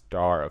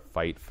 star of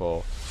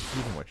Fightful,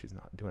 even when she's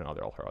not doing all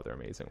her other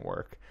amazing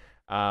work.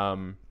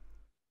 I'll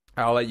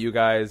let you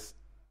guys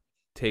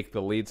take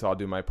the lead, so I'll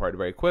do my part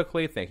very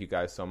quickly. Thank you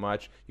guys so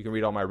much. You can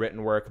read all my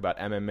written work about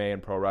MMA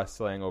and pro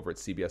wrestling over at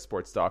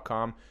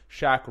cbssports.com.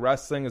 Shaq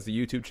Wrestling is the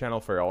YouTube channel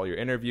for all your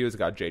interviews. I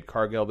got Jade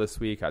Cargill this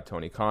week, had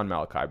Tony Khan,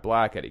 Malachi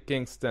Black, Eddie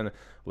Kingston,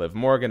 Liv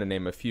Morgan, to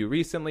name a few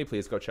recently.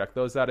 Please go check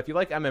those out. If you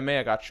like MMA,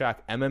 I got Shaq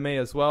MMA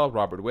as well.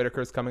 Robert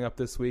Whitaker's coming up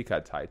this week.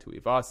 Had Tai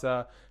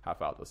Tuivasa,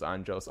 Rafael dos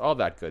Anjos, all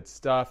that good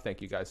stuff. Thank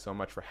you guys so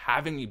much for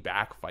having me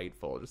back,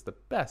 Fightful. Just the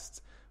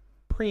best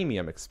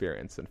premium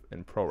experience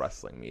in pro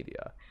wrestling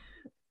media.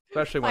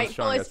 Especially when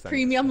Sean gets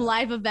premium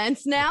live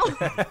events now.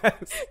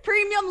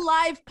 Premium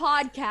live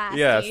podcast.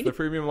 Yes, the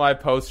premium live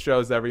post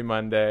shows every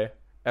Monday,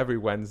 every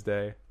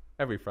Wednesday,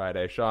 every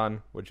Friday.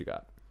 Sean, what you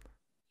got?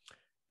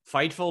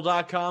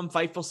 Fightful.com,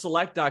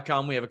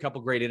 FightfulSelect.com. We have a couple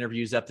great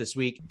interviews up this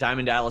week.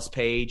 Diamond Dallas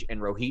Page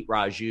and Rohit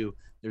Raju.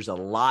 There's a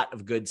lot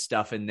of good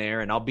stuff in there,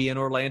 and I'll be in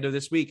Orlando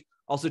this week.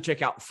 Also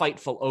check out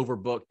Fightful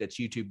Overbooked. That's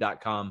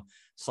youtube.com/Fightful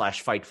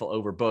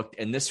Overbooked.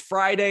 And this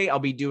Friday, I'll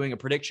be doing a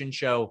prediction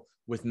show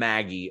with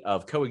Maggie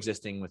of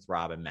Coexisting with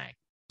Rob and Mag.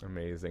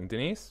 Amazing.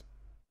 Denise?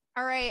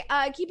 All right.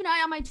 Keep an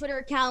eye on my Twitter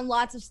account.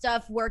 Lots of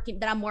stuff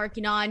that I'm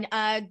working on.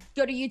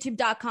 Go to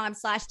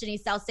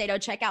youtube.com/Denise Salcedo.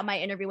 Check out my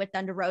interview with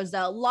Thunder Rosa.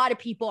 A lot of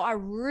people are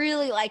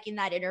really liking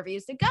that interview.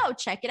 So go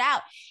check it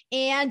out.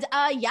 And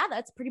yeah,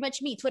 that's pretty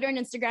much me. Twitter and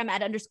Instagram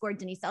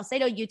 @_Denise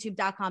Salcedo.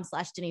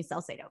 youtube.com/Denise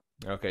Salcedo.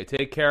 Okay.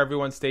 Take care,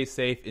 everyone. Stay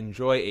safe.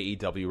 Enjoy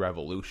AEW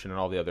Revolution and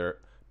all the other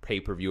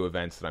pay-per-view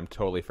events that I'm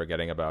totally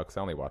forgetting about because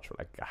I only watch what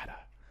I gotta.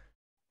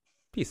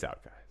 Peace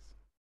out, guys.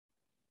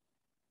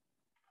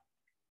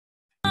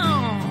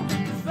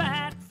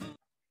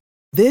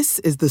 This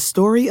is the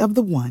story of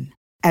the one.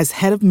 As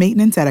head of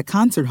maintenance at a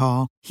concert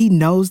hall, he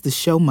knows the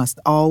show must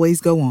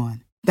always go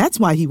on. That's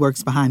why he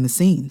works behind the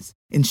scenes,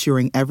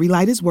 ensuring every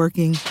light is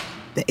working,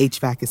 the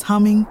HVAC is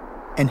humming,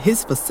 and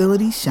his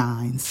facility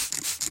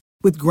shines.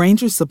 With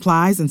Grainger's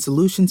supplies and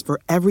solutions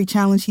for every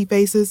challenge he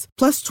faces,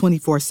 plus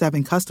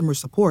 24/7 customer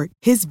support,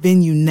 his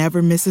venue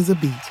never misses a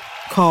beat.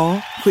 Call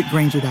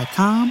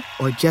quickgrainger.com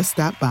or just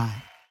stop by.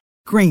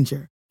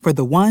 Grainger, for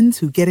the ones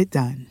who get it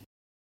done.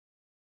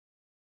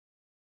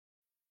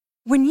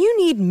 When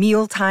you need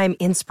mealtime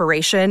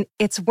inspiration,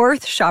 it's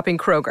worth shopping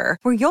Kroger,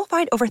 where you'll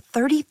find over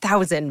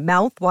 30,000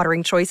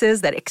 mouth-watering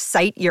choices that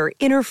excite your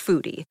inner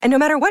foodie. And no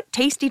matter what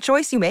tasty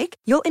choice you make,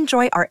 you'll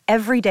enjoy our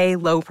everyday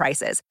low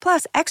prices,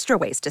 plus extra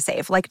ways to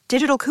save, like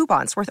digital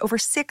coupons worth over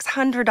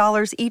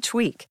 $600 each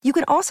week. You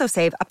can also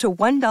save up to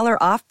 $1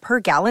 off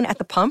per gallon at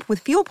the pump with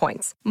fuel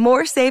points.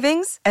 More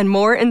savings and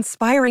more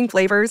inspiring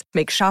flavors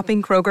make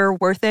shopping Kroger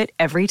worth it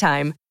every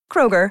time.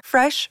 Kroger,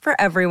 fresh for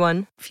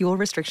everyone. Fuel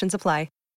restrictions apply.